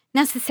don't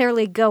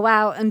necessarily go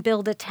out and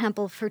build a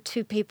temple for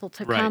 2 people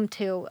to come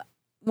to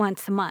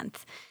once a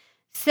month.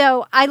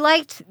 So I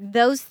liked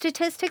those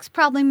statistics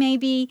probably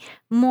maybe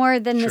more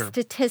than the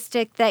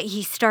statistic that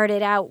he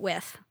started out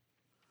with.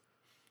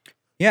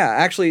 Yeah,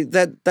 actually,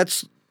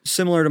 that's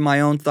similar to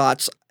my own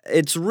thoughts.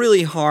 It's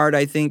really hard,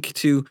 I think,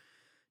 to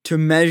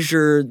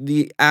measure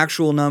the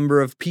actual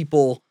number of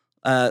people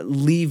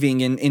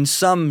leaving in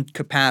some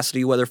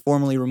capacity, whether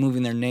formally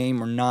removing their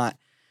name or not.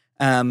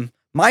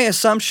 My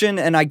assumption,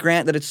 and I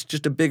grant that it's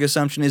just a big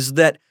assumption, is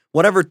that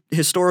whatever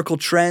historical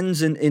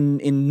trends in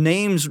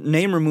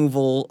name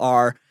removal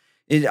are,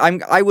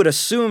 I would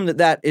assume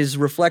that is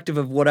reflective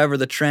of whatever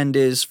the trend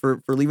is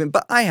for leaving,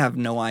 but I have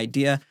no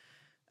idea.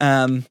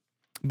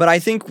 But I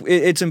think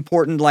it's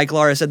important, like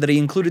Laura said, that he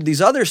included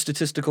these other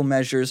statistical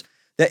measures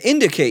that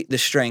indicate the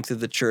strength of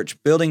the church: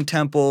 building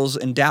temples,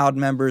 endowed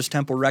members,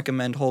 temple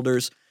recommend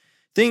holders,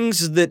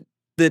 things that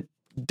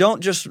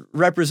don't just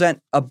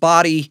represent a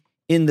body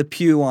in the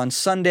pew on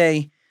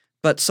Sunday,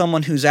 but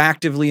someone who's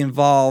actively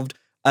involved,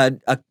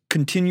 a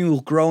continual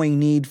growing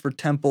need for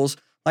temples.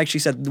 Like she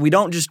said, we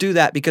don't just do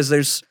that because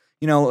there's,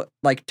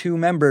 like 2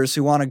 members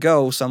who want to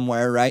go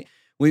somewhere, right?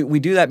 We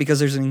do that because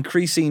there's an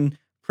increasing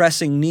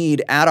pressing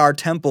need at our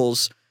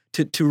temples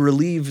to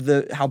relieve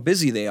how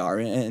busy they are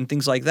and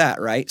things like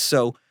that, right?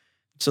 So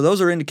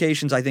those are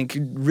indications, I think,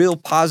 real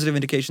positive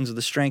indications of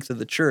the strength of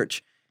the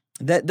church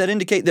that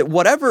indicate that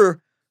whatever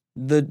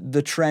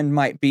the trend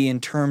might be in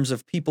terms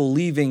of people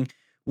leaving,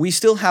 we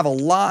still have a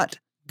lot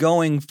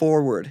going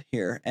forward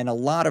here and a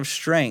lot of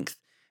strength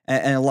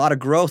and a lot of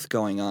growth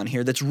going on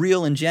here that's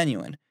real and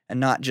genuine and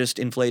not just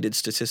inflated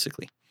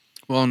statistically.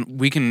 Well, and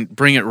we can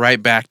bring it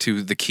right back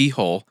to the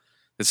keyhole,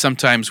 that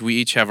sometimes we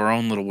each have our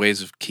own little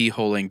ways of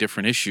keyholing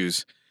different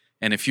issues.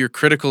 And if you're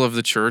critical of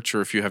the church,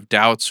 or if you have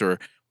doubts or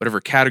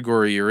whatever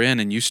category you're in,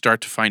 and you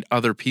start to find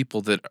other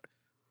people that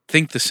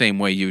think the same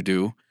way you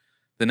do,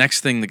 the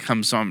next thing that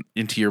comes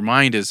into your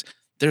mind is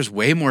there's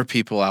way more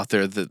people out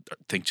there that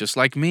think just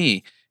like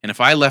me. And if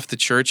I left the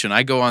church and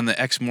I go on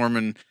the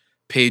ex-Mormon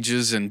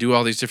pages and do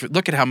all these different,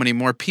 look at how many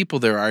more people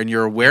there are, and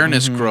your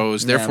awareness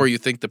grows. Therefore, you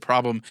think the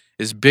problem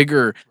is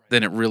bigger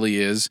than it really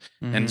is.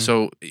 And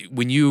so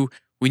when you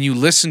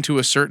listen to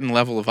a certain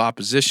level of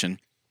opposition,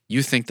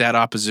 you think that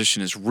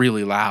opposition is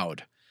really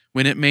loud,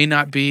 when it may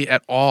not be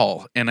at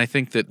all. And I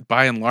think that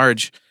by and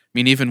large,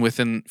 even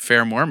within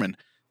Fair Mormon,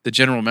 the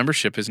general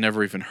membership has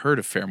never even heard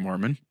of Fair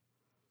Mormon.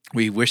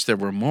 We wish there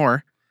were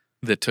more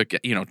that took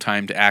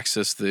time to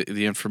access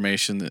the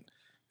information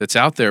that's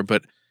out there,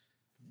 but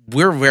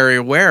we're very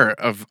aware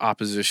of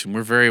opposition.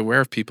 We're very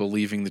aware of people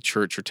leaving the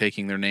church or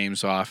taking their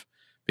names off,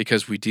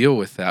 because we deal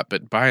with that.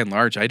 But by and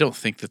large, I don't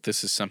think that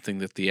this is something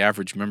that the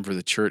average member of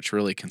the church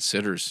really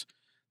considers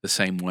the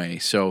same way.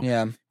 So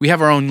we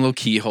have our own little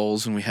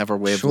keyholes, and we have our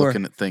way of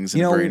looking at things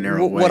in a very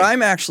narrow way. What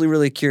I'm actually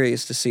really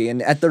curious to see,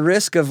 and at the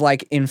risk of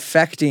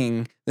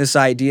infecting this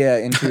idea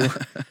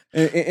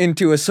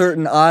into a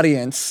certain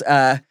audience,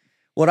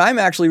 what I'm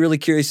actually really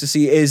curious to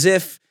see is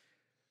if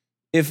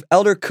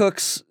Elder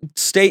Cook's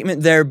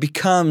statement there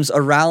becomes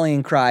a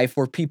rallying cry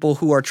for people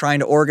who are trying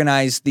to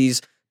organize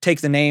these,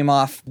 take the name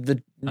off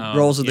the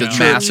rolls of the church,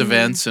 mass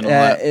events and all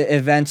that.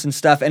 Events and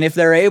stuff, and if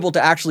they're able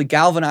to actually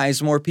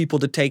galvanize more people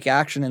to take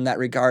action in that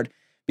regard,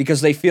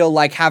 because they feel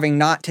like, having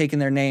not taken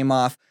their name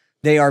off,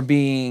 they are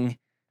being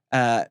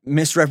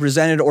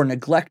misrepresented or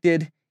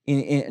neglected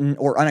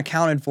or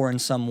unaccounted for in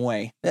some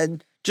way.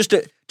 Just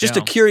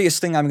a curious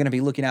thing I'm going to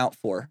be looking out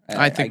for.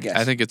 I guess.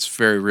 I think it's a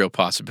very real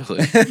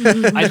possibility.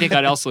 I think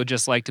I'd also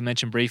just like to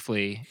mention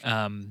briefly,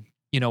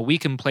 we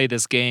can play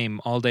this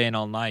game all day and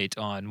all night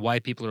on why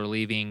people are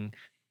leaving,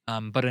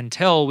 but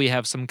until we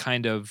have some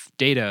kind of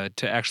data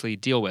to actually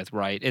deal with,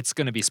 right, it's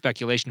going to be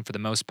speculation for the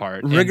most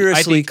part.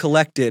 Rigorously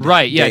collected.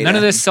 Right, yeah. Data. None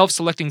of this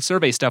self-selecting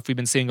survey stuff we've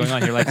been seeing going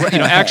on here,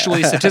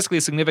 actually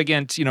statistically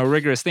significant,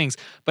 rigorous things.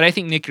 But I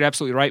think, Nick, you're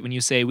absolutely right when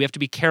you say we have to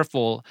be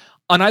careful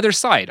on either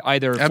side,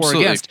 either for or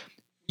against.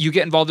 You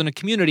get involved in a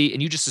community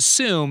and you just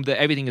assume that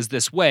everything is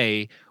this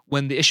way,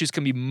 when the issues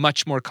can be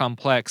much more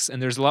complex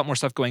and there's a lot more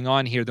stuff going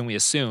on here than we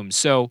assume.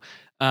 So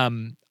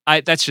I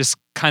that's just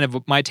kind of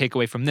my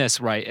takeaway from this,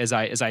 right? As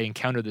I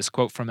encountered this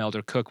quote from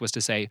Elder Cook, was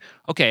to say,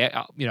 okay,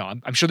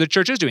 I'm sure the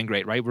church is doing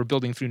great, right? We're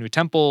building through new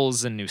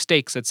temples and new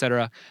stakes,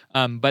 etc.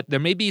 But there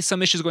may be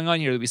some issues going on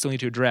here that we still need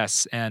to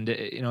address, and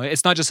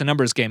it's not just a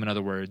numbers game. In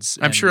other words,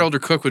 I'm sure Elder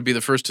Cook would be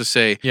the first to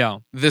say, yeah,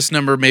 this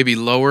number may be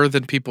lower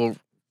than people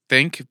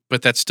think,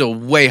 but that's still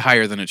way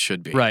higher than it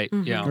should be. Right.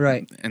 Yeah.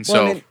 Right. And Well,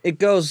 so I mean, it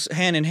goes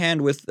hand in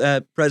hand with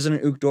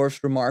President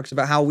Uchtdorf's remarks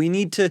about how we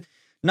need to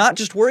not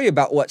just worry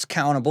about what's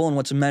countable and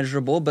what's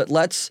measurable, but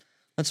let's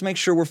make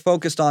sure we're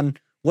focused on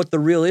what the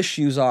real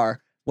issues are,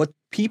 what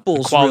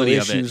people's real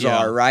issues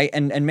are, right?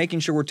 And making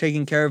sure we're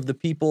taking care of the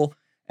people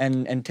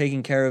and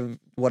taking care of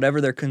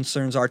whatever their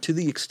concerns are to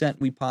the extent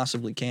we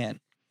possibly can.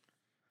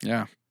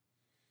 yeah,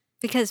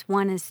 Because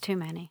one is too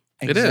many.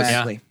 It is.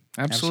 Exactly.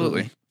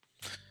 absolutely.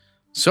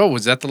 So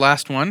was that the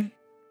last one?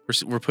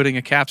 We're putting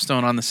a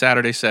capstone on the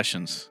Saturday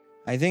sessions.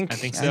 I think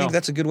so.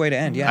 that's a good way to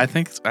end. Yeah. I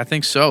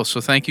think so. So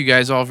thank you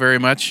guys all very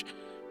much.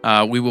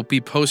 We will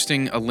be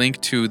posting a link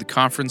to the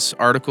conference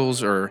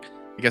articles, or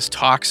I guess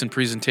talks and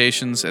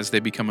presentations, as they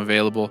become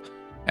available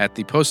at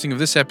the posting of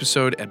this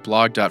episode at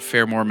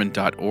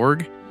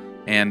blog.fairmormon.org.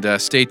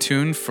 And stay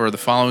tuned for the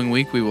following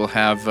week. We will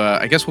have,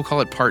 I guess we'll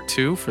call it part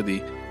 2 for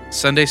the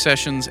Sunday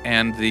sessions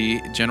and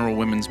the General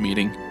Women's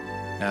Meeting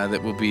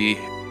that will be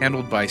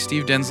handled by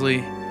Steve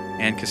Densley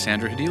and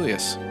Cassandra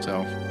Hedelius.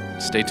 So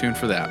stay tuned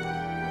for that.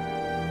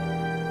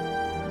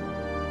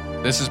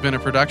 This has been a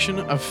production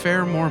of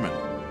Fair Mormon.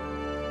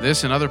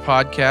 This and other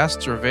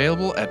podcasts are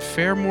available at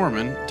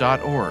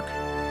fairmormon.org.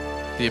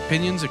 The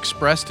opinions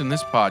expressed in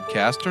this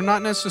podcast are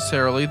not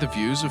necessarily the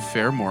views of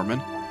Fair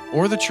Mormon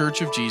or the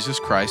Church of Jesus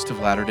Christ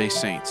of Latter-day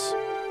Saints.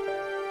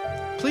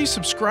 Please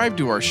subscribe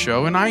to our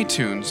show in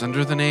iTunes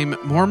under the name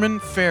Mormon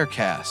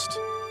Faircast.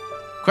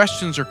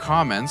 Questions or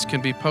comments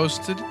can be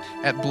posted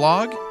at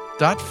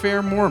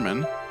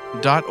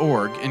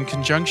blog.fairmormon.org in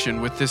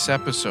conjunction with this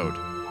episode.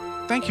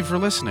 Thank you for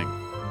listening.